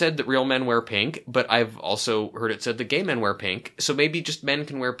heard it said that real men wear pink, but I've also heard it said that gay men wear pink. So maybe just men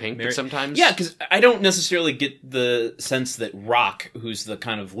can wear pink, but sometimes... Yeah, because I don't necessarily get the sense that Rock, who's the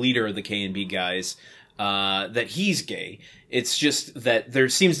kind of leader of the K&B guys, that he's gay. It's just that there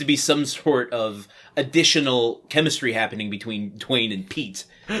seems to be some sort of additional chemistry happening between Dwayne and Pete.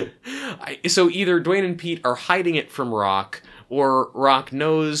 So either Dwayne and Pete are hiding it from Rock, or Rock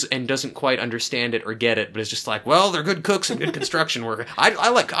knows and doesn't quite understand it or get it, but is just like, well, they're good cooks and good construction workers.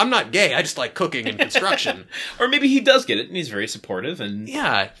 I'm not gay, I just like cooking and construction. Or maybe he does get it and he's very supportive and...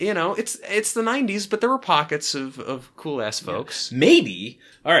 Yeah, you know, it's the 90s, but there were pockets of cool-ass folks. Yeah. Maybe,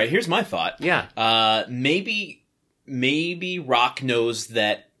 alright, here's my thought. Yeah. Maybe Rock knows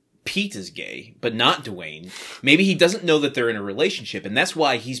that Pete is gay, but not Dwayne. Maybe he doesn't know that they're in a relationship, and that's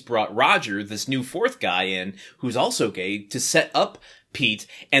why he's brought Roger, this new fourth guy in, who's also gay, to set up Pete,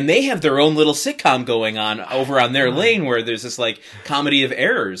 and they have their own little sitcom going on over on their lane where there's this, like, comedy of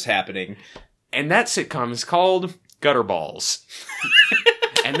errors happening. And that sitcom is called Gutterballs.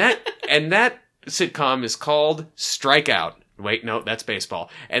 and that sitcom is called Strikeout. Wait, no, that's baseball.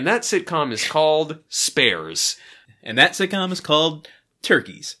 And that sitcom is called Spares. And that sitcom is called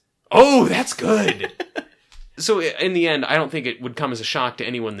Turkeys. Oh, that's good. So in the end, I don't think it would come as a shock to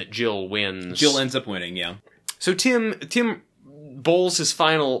anyone that Jill wins. Jill ends up winning, yeah. So Tim bowls his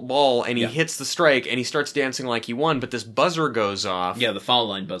final ball and he hits the strike and he starts dancing like he won, but this buzzer goes off. Yeah, the foul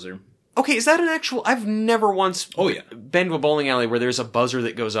line buzzer. Okay, is that an actual... I've never once been to a bowling alley where there's a buzzer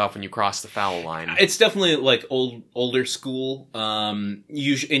that goes off when you cross the foul line. It's definitely like older school.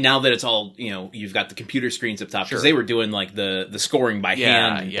 Usually, now that it's all, you know, you've got the computer screens up top, because they were doing like the scoring by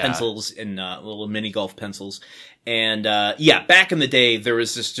hand and pencils and little mini golf pencils. And back in the day, there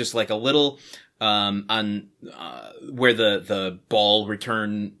was just like a little... on where the ball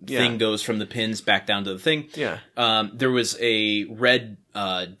return thing goes from the pins back down to the thing. Yeah. There was a red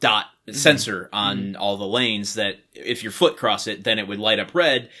dot sensor on all the lanes that if your foot crossed it, then it would light up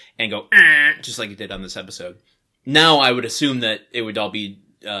red and go just like it did on this episode. Now I would assume that it would all be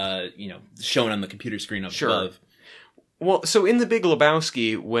shown on the computer screen up above. Well, so in The Big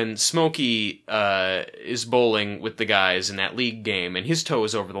Lebowski, when Smokey is bowling with the guys in that league game, and his toe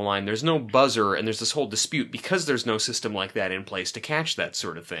is over the line, there's no buzzer, and there's this whole dispute because there's no system like that in place to catch that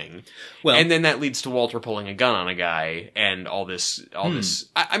sort of thing. Well, and then that leads to Walter pulling a gun on a guy, and all this.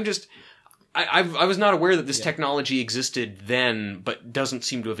 I was not aware that this technology existed then, but doesn't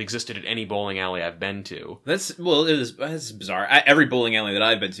seem to have existed at any bowling alley I've been to. That's bizarre. Every bowling alley that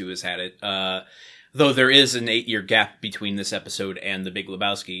I've been to has had it. Though there is an 8-year gap between this episode and The Big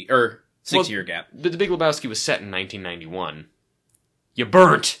Lebowski, or 6-year gap. The Big Lebowski was set in 1991. You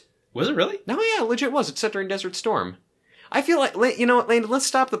burnt! Was it really? No, yeah, legit was. It's set during Desert Storm. I feel like, you know what, Landon, let's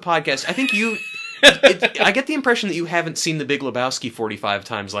stop the podcast. I think you... I get the impression that you haven't seen The Big Lebowski 45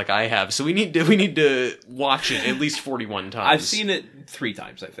 times like I have, so we need to watch it at least 41 times. I've seen it 3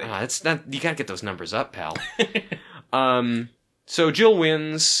 times, I think. It's not... You gotta get those numbers up, pal. So Jill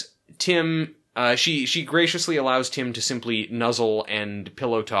wins. Tim... She graciously allows Tim to simply nuzzle and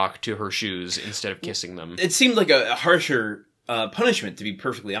pillow talk to her shoes instead of kissing them. It seemed like a harsher punishment, to be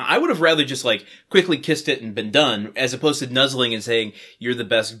perfectly honest. I would have rather just like quickly kissed it and been done, as opposed to nuzzling and saying you're the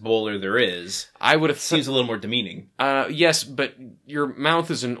best bowler there is. I would have seems a little more demeaning. Yes, but your mouth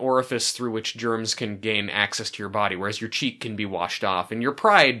is an orifice through which germs can gain access to your body, whereas your cheek can be washed off, and your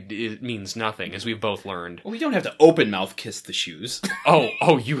pride means nothing, as we've both learned. Well, we don't have to open mouth kiss the shoes.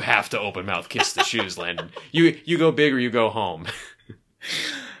 Oh, you have to open mouth kiss the shoes, Landon. You go big or you go home.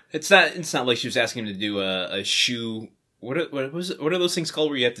 It's not like she was asking him to do a shoe. What are those things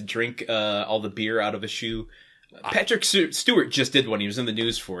called where you have to drink all the beer out of a shoe? Patrick Stewart just did one. He was in the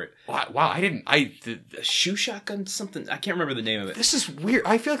news for it. Wow, the shoe shotgun something. I can't remember the name of it. This is weird.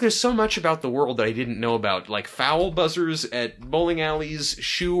 I feel like there's so much about the world that I didn't know about, like foul buzzers at bowling alleys,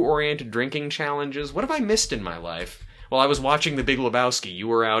 shoe-oriented drinking challenges. What have I missed in my life? While I was watching The Big Lebowski, you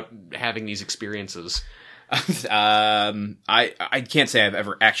were out having these experiences. I can't say I've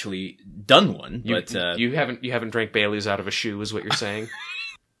ever actually done one, but you haven't drank Bailey's out of a shoe, is what you're saying?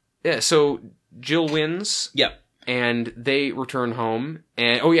 Yeah. So Jill wins. Yep. and they return home,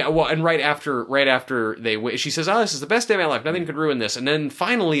 and and right after she says, "Oh, this is the best day of my life. Nothing could ruin this." And then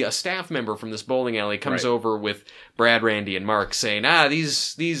finally, a staff member from this bowling alley comes over with Brad, Randy, and Mark, saying,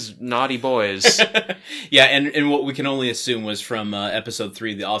 these naughty boys." Yeah, and what we can only assume was from episode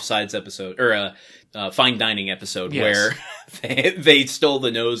 3, the Offsides episode, or Fine Dining episode, where they stole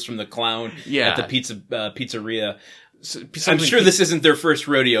the nose from the clown at the pizzeria. I'm sure this isn't their first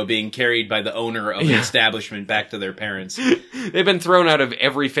rodeo being carried by the owner of an establishment back to their parents. They've been thrown out of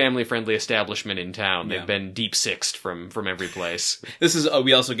every family-friendly establishment in town. They've been deep sixed from every place. This is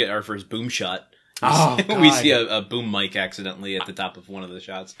we also get our first boom shot. We see a boom mic accidentally at the top of one of the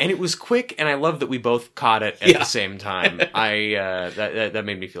shots, and it was quick. And I love that we both caught it at the same time. That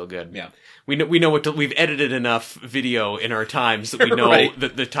made me feel good. Yeah, we know we've edited enough video in our times that we know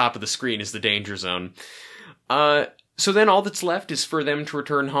that the top of the screen is the danger zone. So then all that's left is for them to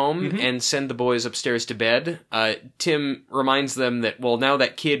return home and send the boys upstairs to bed. Tim reminds them that, now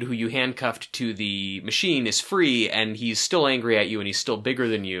that kid who you handcuffed to the machine is free, and he's still angry at you, and he's still bigger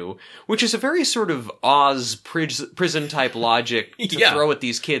than you, which is a very sort of Oz prison-type logic to throw at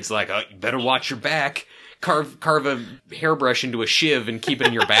these kids, like, you better watch your back. Carve a hairbrush into a shiv and keep it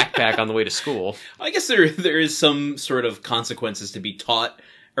in your backpack on the way to school. I guess there is some sort of consequences to be taught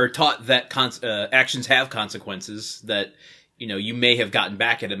that actions have consequences, that, you may have gotten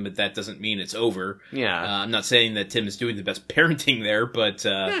back at him, but that doesn't mean it's over. Yeah. I'm not saying that Tim is doing the best parenting there, but...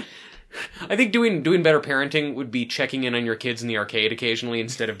 I think doing better parenting would be checking in on your kids in the arcade occasionally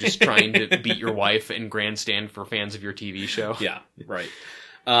instead of just trying to beat your wife and grandstand for fans of your TV show. Yeah, right.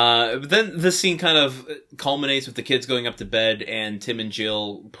 But then the scene kind of culminates with the kids going up to bed and Tim and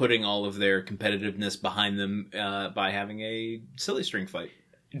Jill putting all of their competitiveness behind them by having a silly string fight.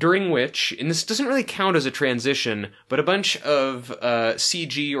 During which, and this doesn't really count as a transition, but a bunch of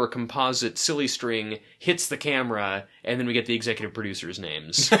CG or composite silly string hits the camera, and then we get the executive producers'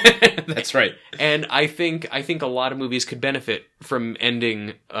 names. That's right. And I think a lot of movies could benefit from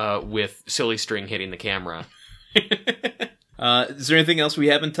ending with silly string hitting the camera. Is there anything else we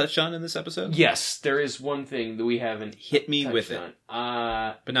haven't touched on in this episode? Yes, there is one thing that we haven't hit me with on. It,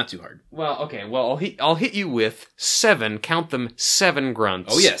 but not too hard. Well, okay. Well, I'll hit you with 7. Count them, 7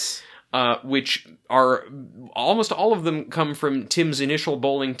 grunts. Oh yes, which are almost all of them come from Tim's initial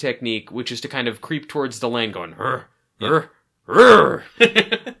bowling technique, which is to kind of creep towards the lane, going "Hur, hur, hur."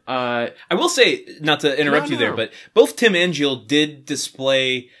 I will say, not to interrupt you there, but both Tim and Jill did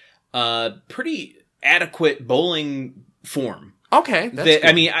display pretty adequate bowling form. Okay, that's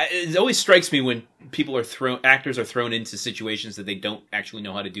I mean, it always strikes me when actors are thrown into situations that they don't actually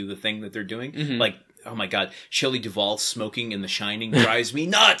know how to do the thing that they're doing. Mm-hmm. Like, oh my god, Shelley Duvall smoking in The Shining drives me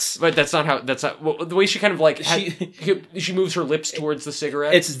nuts. But the way she kind of she moves her lips towards the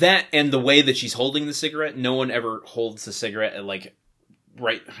cigarette. It's that, and the way that she's holding the cigarette. No one ever holds the cigarette at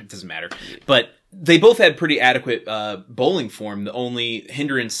right. It doesn't matter, but they both had pretty adequate bowling form. The only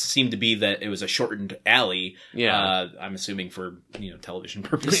hindrance seemed to be that it was a shortened alley. Yeah, I'm assuming for television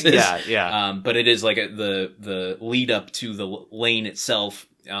purposes. Yeah. But it is like the lead up to the lane itself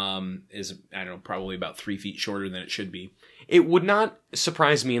is, I don't know, probably about 3 feet shorter than it should be. It would not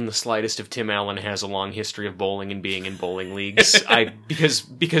surprise me in the slightest if Tim Allen has a long history of bowling and being in bowling leagues.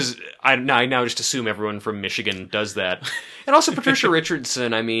 Because I now just assume everyone from Michigan does that. And also Patricia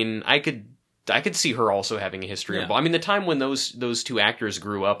Richardson. I mean, I could see her also having a history of bowling. I mean, the time when those two actors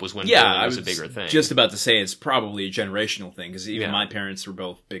grew up was when bowling was a bigger thing. Just about to say it's probably a generational thing, because even my parents were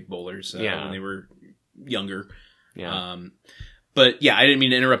both big bowlers when they were younger. Yeah. But yeah, I didn't mean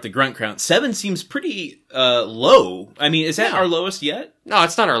to interrupt the grunt count. 7 seems pretty low. I mean, is that our lowest yet? No,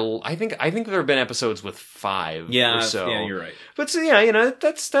 it's not our. I think there have been episodes with 5 or so. Yeah, you're right. But so, yeah,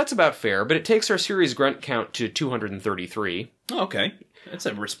 that's about fair. But it takes our series grunt count to 233. Oh, okay, that's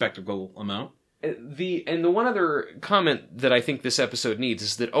a respectable amount. The one other comment that I think this episode needs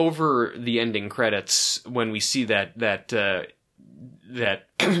is that over the ending credits, when we see that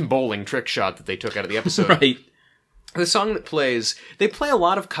bowling trick shot that they took out of the episode, right. The song that plays, they play a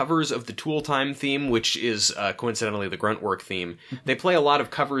lot of covers of the Tool Time theme, which is coincidentally the Gruntwork theme. They play a lot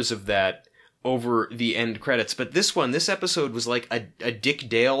of covers of that over the end credits, but this episode was like a Dick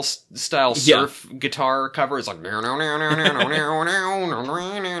Dale style surf guitar cover. It's like, and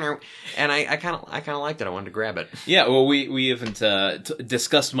I kind of liked it. I wanted to grab it. Yeah, well, we haven't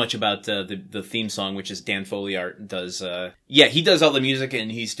discussed much about the theme song, which is Dan Foleyart does. He does all the music,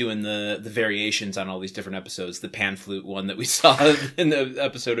 and he's doing the variations on all these different episodes. The pan flute one that we saw in the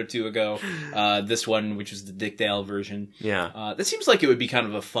episode or two ago. This one, which is the Dick Dale version. Yeah. That seems like it would be kind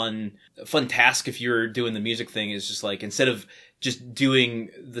of a fun task if you're doing the music thing. Is just like, instead of just doing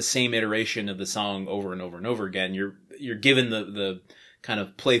the same iteration of the song over and over and over again, you're given the kind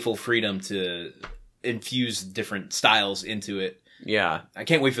of playful freedom to infuse different styles into it. Yeah. I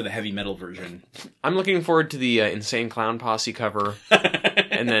can't wait for the heavy metal version. I'm looking forward to the Insane Clown Posse cover,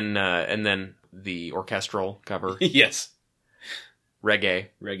 and then the orchestral cover. Yes. Reggae.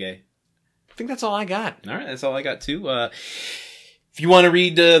 I think that's all I got. All right, that's all I got too. If you want to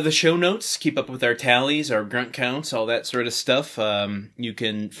read the show notes, keep up with our tallies, our grunt counts, all that sort of stuff, you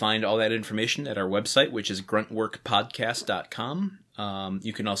can find all that information at our website, which is gruntworkpodcast.com.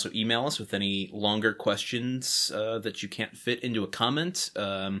 You can also email us with any longer questions that you can't fit into a comment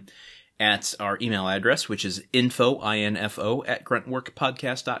at our email address, which is info at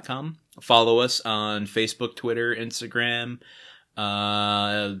gruntworkpodcast.com. Follow us on Facebook, Twitter, Instagram,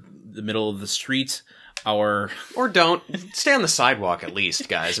 the middle of the street. Or don't stay on the sidewalk at least,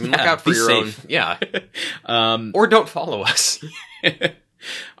 guys. I mean, look out for your safe. own. Yeah. Or don't follow us.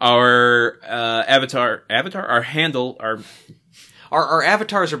 Our our handle, our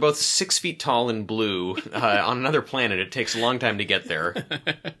avatars are both 6 feet tall and blue on another planet. It takes a long time to get there.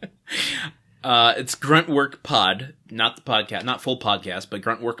 It's Gruntwork Pod, not the podcast, not full podcast, but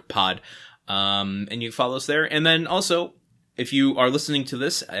Gruntwork Pod. And you can follow us there. And then also, if you are listening to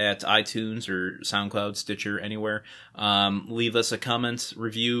this at iTunes or SoundCloud, Stitcher, anywhere, leave us a comment,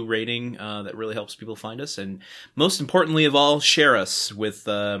 review, rating. That really helps people find us. And most importantly of all, share us with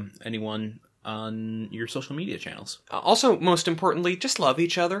anyone on your social media channels. Also, most importantly, just love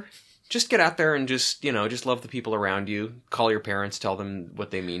each other. Just get out there and just love the people around you. Call your parents, tell them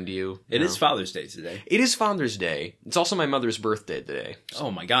what they mean to you. It is Father's Day today. It is Father's Day. It's also my mother's birthday today. Oh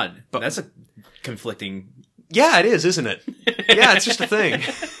my God. But that's a conflicting... Yeah, it is, isn't it? Yeah, it's just a thing.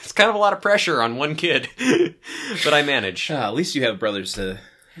 It's kind of a lot of pressure on one kid. But I manage. At least you have brothers to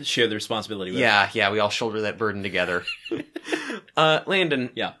share the responsibility with. Yeah, we all shoulder that burden together. Landon,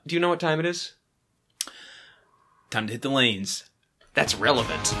 yeah. Do you know what time it is? Time to hit the lanes. That's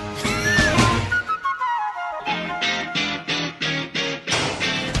relevant.